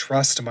I can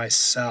trust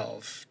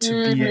myself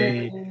to be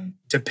a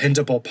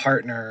dependable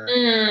partner,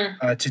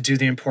 to do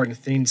the important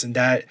things. And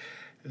that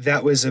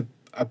was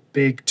a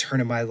big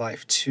turn in my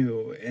life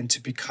too, and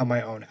to become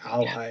my own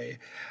ally.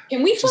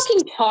 Can we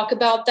fucking talk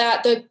about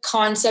that? The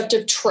concept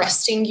of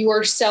trusting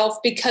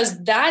yourself,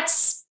 because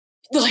that's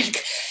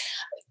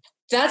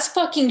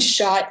fucking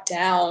shot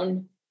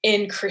down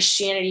in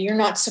Christianity. You're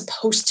not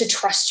supposed to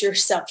trust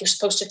yourself. You're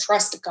supposed to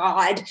trust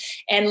God.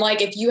 And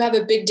like, if you have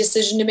a big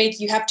decision to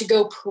make, you have to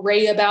go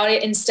pray about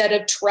it instead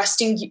of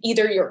trusting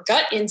either your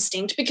gut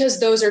instinct, because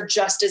those are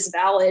just as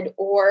valid,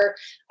 or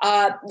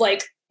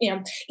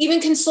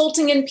even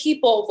consulting in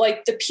people,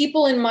 like the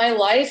people in my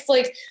life,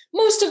 like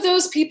most of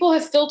those people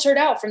have filtered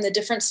out from the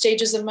different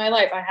stages of my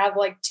life. I have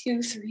like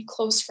 2-3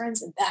 close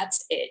friends and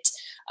that's it.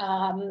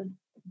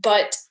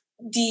 But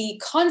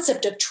the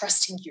concept of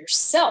trusting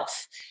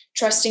yourself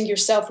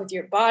with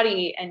your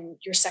body and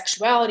your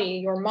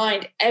sexuality, your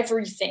mind,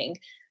 everything,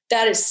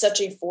 that is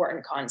such a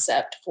foreign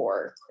concept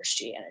for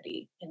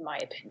Christianity, in my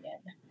opinion.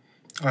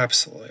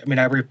 Absolutely. I mean,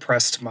 I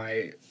repressed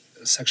my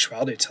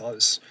sexuality till I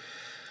was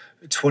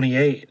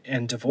 28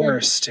 and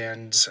divorced,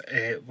 and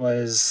it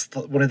was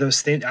one of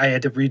those things I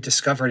had to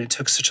rediscover. And it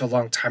took such a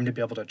long time to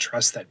be able to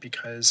trust that,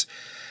 because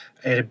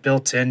I had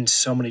built in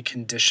so many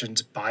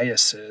conditioned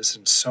biases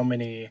and so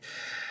many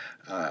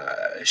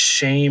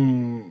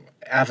shame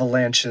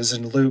avalanches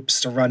and loops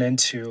to run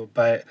into.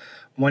 But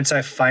once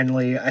I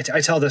finally, I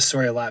tell this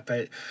story a lot,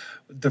 but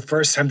the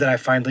first time that I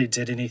finally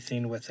did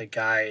anything with a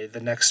guy, the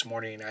next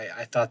morning,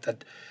 I thought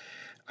that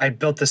I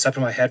built this up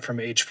in my head from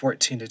age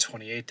 14 to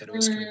 28 that it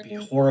was going to be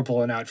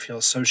horrible and I'd feel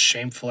so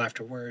shameful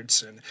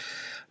afterwards.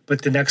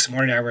 But the next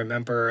morning I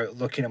remember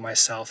looking at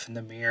myself in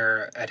the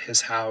mirror at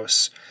his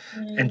house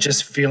and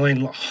just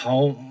feeling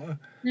home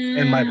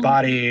in my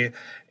body.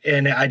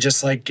 And I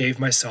just like gave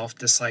myself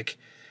this like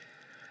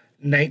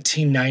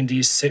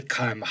 1990s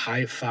sitcom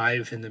high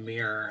five in the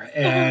mirror.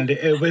 And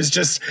it was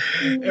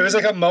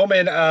like a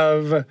moment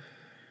of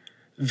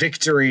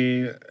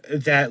victory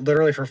that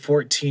literally for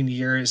 14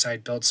 years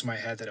I'd built in my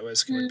head that it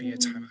was going to be a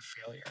time of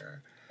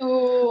failure.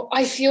 Oh,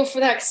 I feel for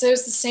that, because I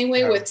was the same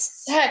way with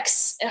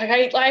sex.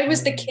 I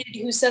was the kid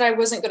who said I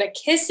wasn't going to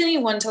kiss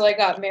anyone until I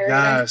got married.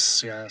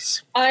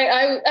 Yes.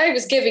 I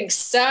was giving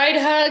side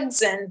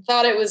hugs and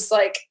thought it was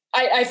like,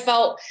 I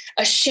felt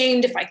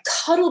ashamed if I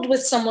cuddled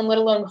with someone, let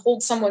alone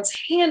hold someone's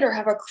hand or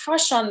have a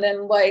crush on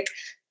them. Like,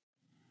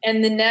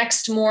 and the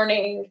next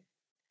morning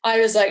I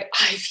was like,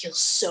 I feel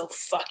so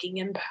fucking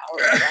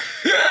empowered.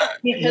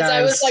 Because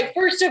I was like,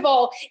 first of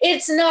all,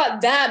 it's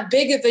not that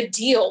big of a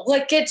deal.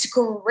 Like, it's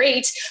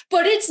great,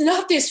 but it's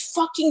not this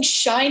fucking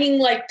shining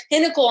like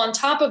pinnacle on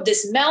top of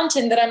this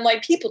mountain that I'm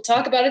like, people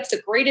talk about it's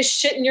the greatest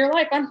shit in your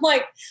life. I'm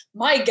like,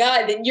 my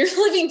God, then you're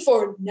living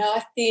for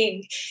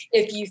nothing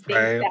if you think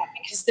that,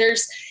 because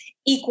there's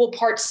equal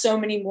parts, so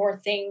many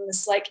more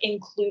things, like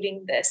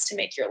including this to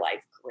make your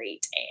life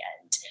great.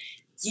 And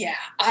yeah,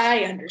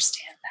 I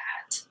understand that.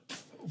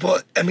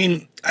 Well, I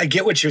mean, I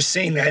get what you're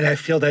saying, and I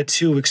feel that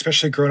too,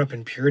 especially growing up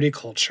in purity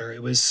culture.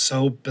 It was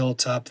so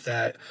built up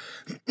that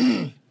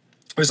it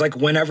was like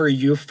whenever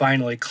you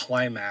finally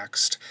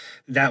climaxed,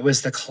 that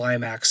was the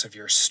climax of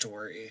your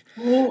story.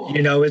 Ooh.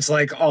 You know, it's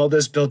like all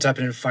this built up,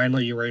 and then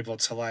finally you were able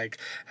to like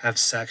have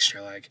sex.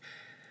 You're like,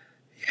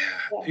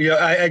 yeah. You know,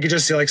 I could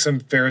just see like some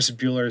Ferris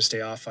Bueller's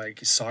Day Off, like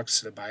he talks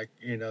to the mic,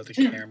 you know, the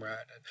camera,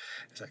 and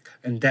it's like,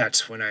 and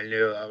that's when I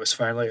knew I was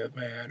finally a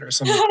man, or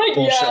some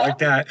bullshit like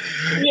that.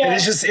 Yeah.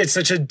 And it's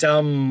such a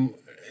dumb,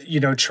 you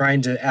know,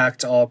 trying to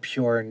act all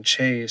pure and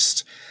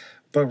chaste,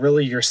 but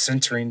really you're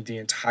centering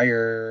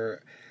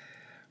your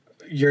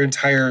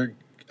entire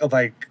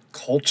like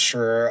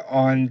culture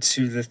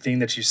onto the thing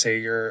that you say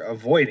you're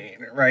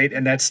avoiding, right?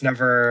 And that's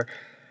never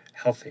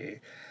healthy.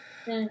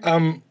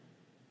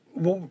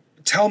 Well,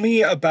 tell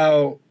me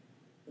about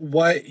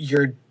what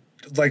you're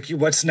like,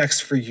 what's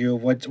next for you,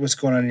 what's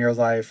going on in your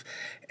life.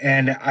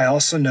 And I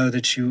also know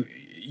that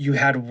you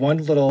had one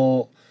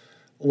little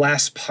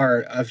last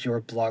part of your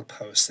blog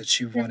post that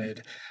you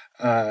wanted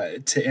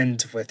to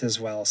end with as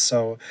well.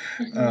 So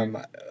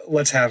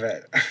let's have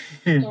it.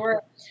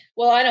 Sure.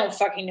 well, I don't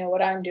fucking know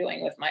what I'm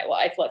doing with my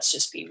life. Let's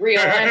just be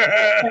real.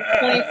 I'm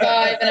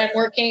 25 and I'm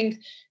working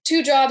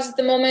 2 jobs at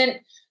the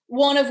moment,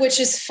 one of which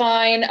is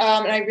fine.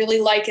 And I really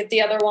like it.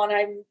 The other one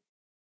I'm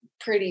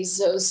pretty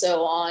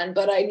so on,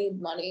 but I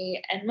need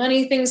money, and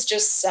money things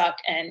just suck.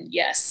 And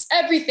yes,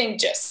 everything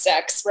just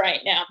sucks right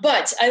now,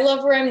 but I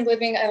love where I'm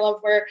living. I love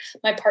where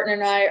my partner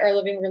and I are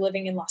living. We're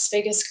living in Las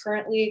Vegas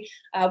currently.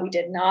 We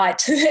did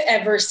not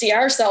ever see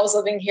ourselves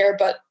living here,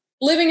 but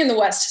living in the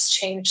West has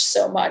changed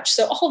so much.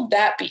 So all of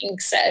that being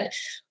said,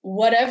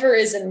 whatever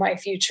is in my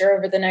future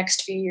over the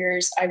next few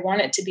years, I want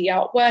it to be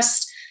out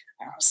West.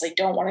 I honestly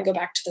don't want to go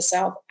back to the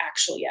South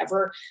actually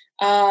ever.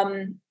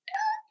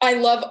 I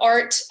love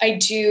art. I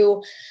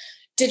do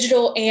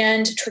digital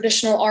and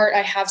traditional art.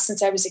 I have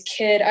since I was a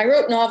kid. I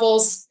wrote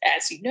novels,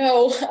 as you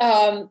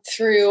know,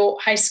 through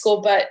high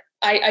school, but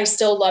I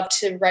still love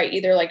to write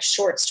either like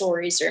short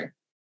stories or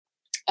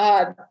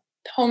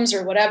poems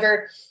or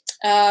whatever.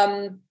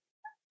 I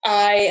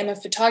am a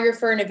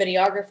photographer and a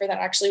videographer. That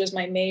actually was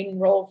my main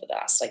role for the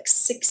last like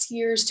 6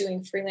 years,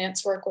 doing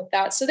freelance work with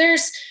that. So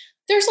there's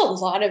a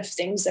lot of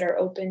things that are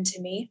open to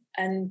me,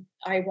 and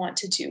I want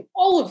to do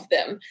all of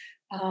them.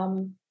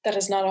 That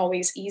is not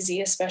always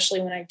easy, especially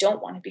when I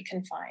don't want to be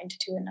confined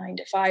to a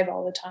 9-to-5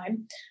 all the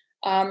time.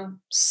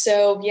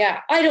 So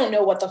yeah, I don't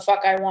know what the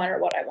fuck I want or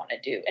what I want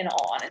to do, in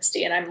all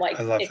honesty. And I'm like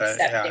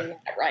accepting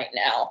that right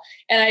now.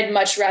 And I'd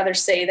much rather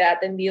say that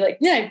than be like,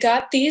 yeah, I've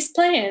got these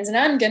plans and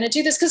I'm going to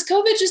do this. Cause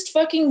COVID just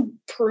fucking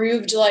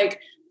proved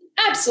like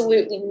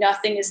absolutely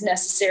nothing is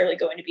necessarily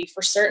going to be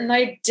for certain.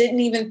 I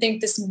didn't even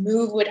think this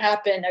move would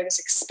happen. I was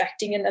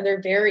expecting another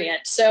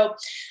variant. So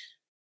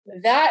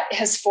that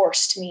has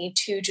forced me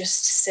to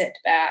just sit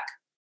back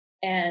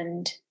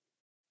and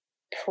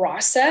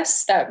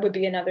process. That would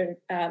be another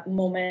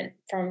moment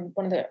from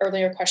one of the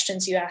earlier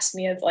questions you asked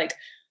me of like,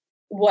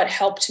 what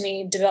helped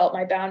me develop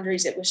my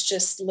boundaries. It was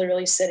just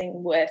literally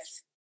sitting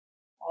with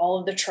all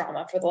of the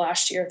trauma for the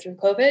last year through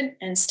COVID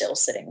and still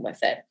sitting with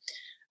it.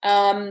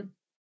 So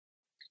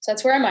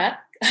that's where I'm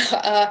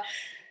at.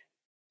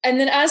 And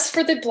then as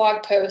for the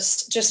blog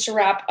post, just to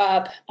wrap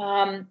up,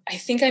 I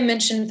think I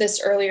mentioned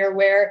this earlier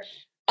where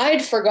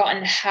I'd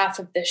forgotten half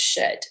of this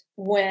shit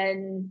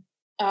when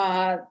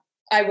I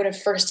would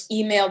have first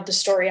emailed the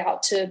story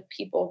out to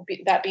people,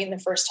 that being the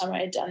first time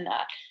I had done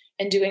that,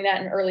 and doing that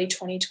in early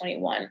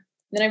 2021.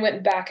 Then I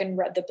went back and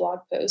read the blog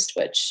post,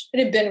 which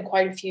it had been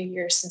quite a few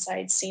years since I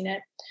had seen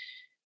it.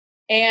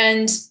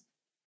 And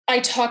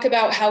I talk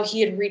about how he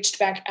had reached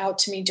back out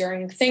to me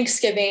during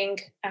Thanksgiving,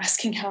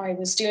 asking how I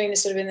was doing.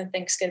 This would have been the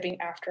Thanksgiving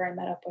after I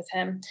met up with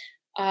him.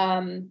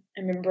 I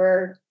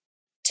remember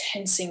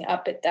tensing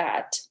up at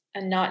that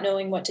and not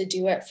knowing what to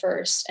do at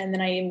first. And then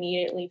I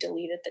immediately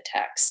deleted the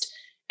text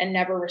and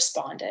never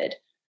responded.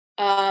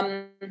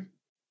 And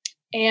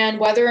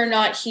whether or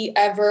not he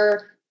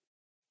ever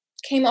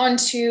came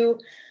onto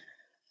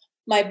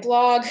my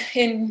blog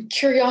in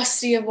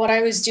curiosity of what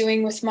I was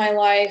doing with my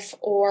life,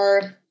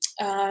 or,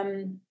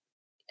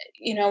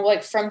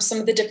 like from some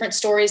of the different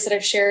stories that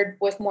I've shared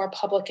with more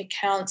public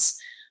accounts,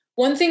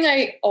 one thing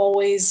I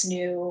always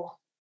knew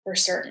for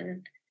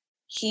certain,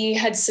 he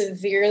had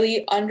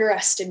severely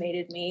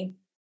underestimated me,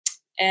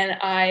 and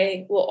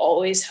I will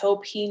always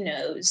hope he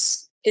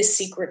knows his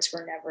secrets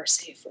were never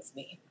safe with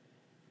me.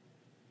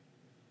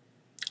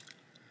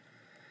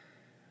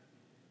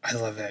 I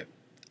love it.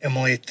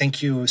 Emily,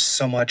 thank you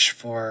so much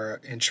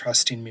for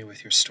entrusting me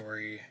with your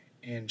story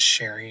and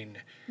sharing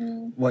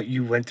what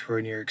you went through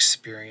in your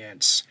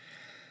experience.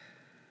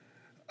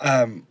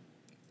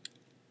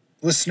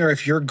 Listener,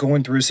 if you're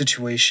going through a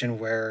situation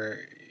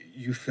where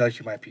you feel like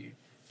you might be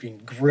being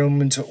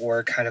groomed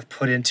or kind of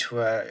put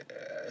into a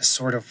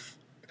sort of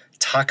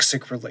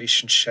toxic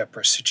relationship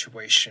or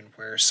situation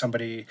where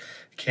somebody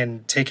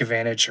can take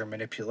advantage or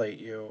manipulate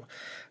you,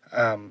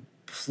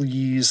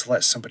 please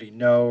let somebody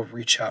know,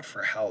 reach out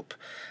for help.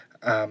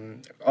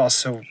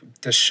 Also,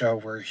 this show,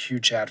 we're a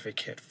huge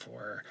advocate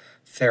for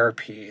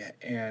therapy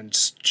and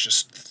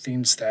just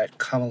things that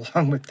come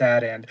along with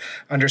that, and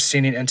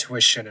understanding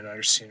intuition and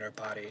understanding our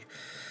body.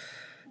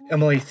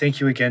 Emily, thank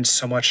you again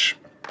so much.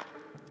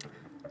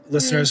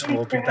 Listeners,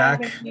 we'll be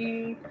back.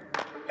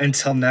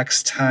 Until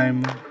next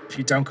time, if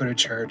you don't go to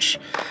church,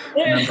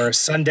 remember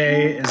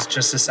Sunday is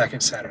just a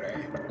second Saturday.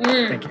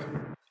 Thank you.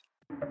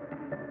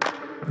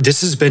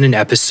 This has been an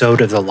episode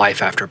of the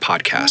Life After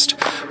podcast.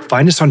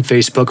 Find us on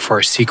Facebook for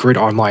our secret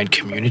online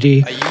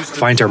community.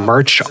 Find our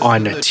merch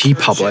on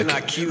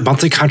TeePublic,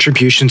 monthly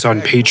contributions on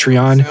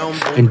Patreon,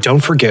 and don't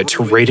forget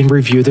to rate and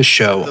review the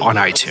show on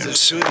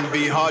iTunes. Shouldn't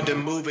be hard to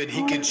move it.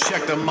 He can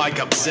check the mic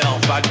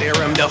himself. I dare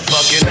him to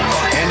fucking.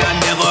 And I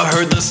never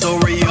heard the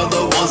story of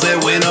the ones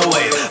that went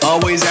away.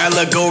 Always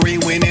allegory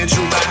when in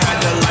truth I had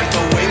to like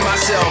the way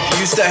myself.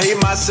 Used to hate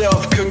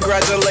myself,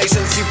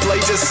 congratulations, you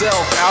played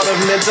yourself out of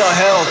mental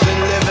health and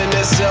living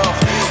itself.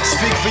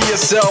 Speak for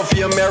yourself,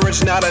 your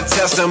marriage not a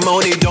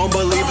testimony. Don't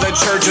believe the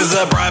church is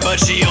a bribe, but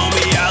she owe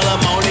me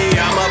alimony.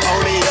 I'm a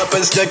pony up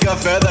and stick a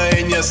feather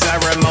in your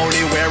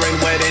ceremony. Wearing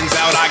weddings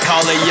out, I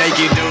call it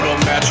Yankee Doodle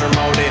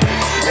matrimony.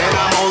 And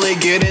I'm only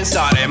getting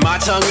started, my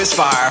tongue is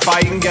fire.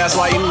 Fighting,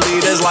 gaslighting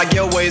leaders like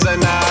your ways are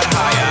not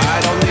higher. I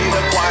don't need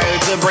a choir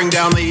to bring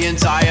down the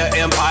entire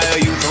empire.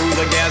 You threw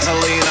the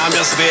gasoline, I'm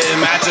just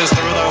spitting matches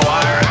through the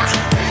wire.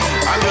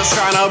 I'm just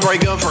trying to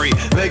break them free,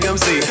 make them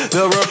see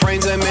the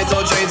refrains and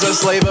mental chains of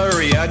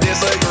slavery. I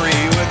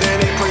disagree with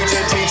any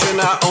preacher teaching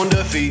I own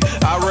defeat.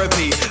 I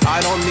repeat, I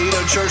don't need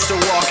a church to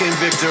walk in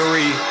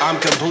victory. I'm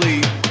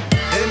complete.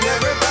 And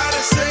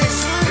everybody sings,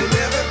 and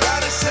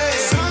everybody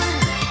sings.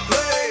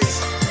 Please,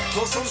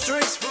 pull some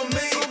strings for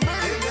me.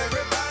 And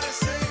everybody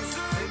sings,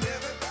 and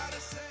everybody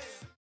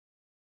sings.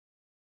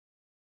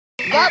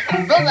 Up,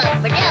 roll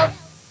up, Miguel.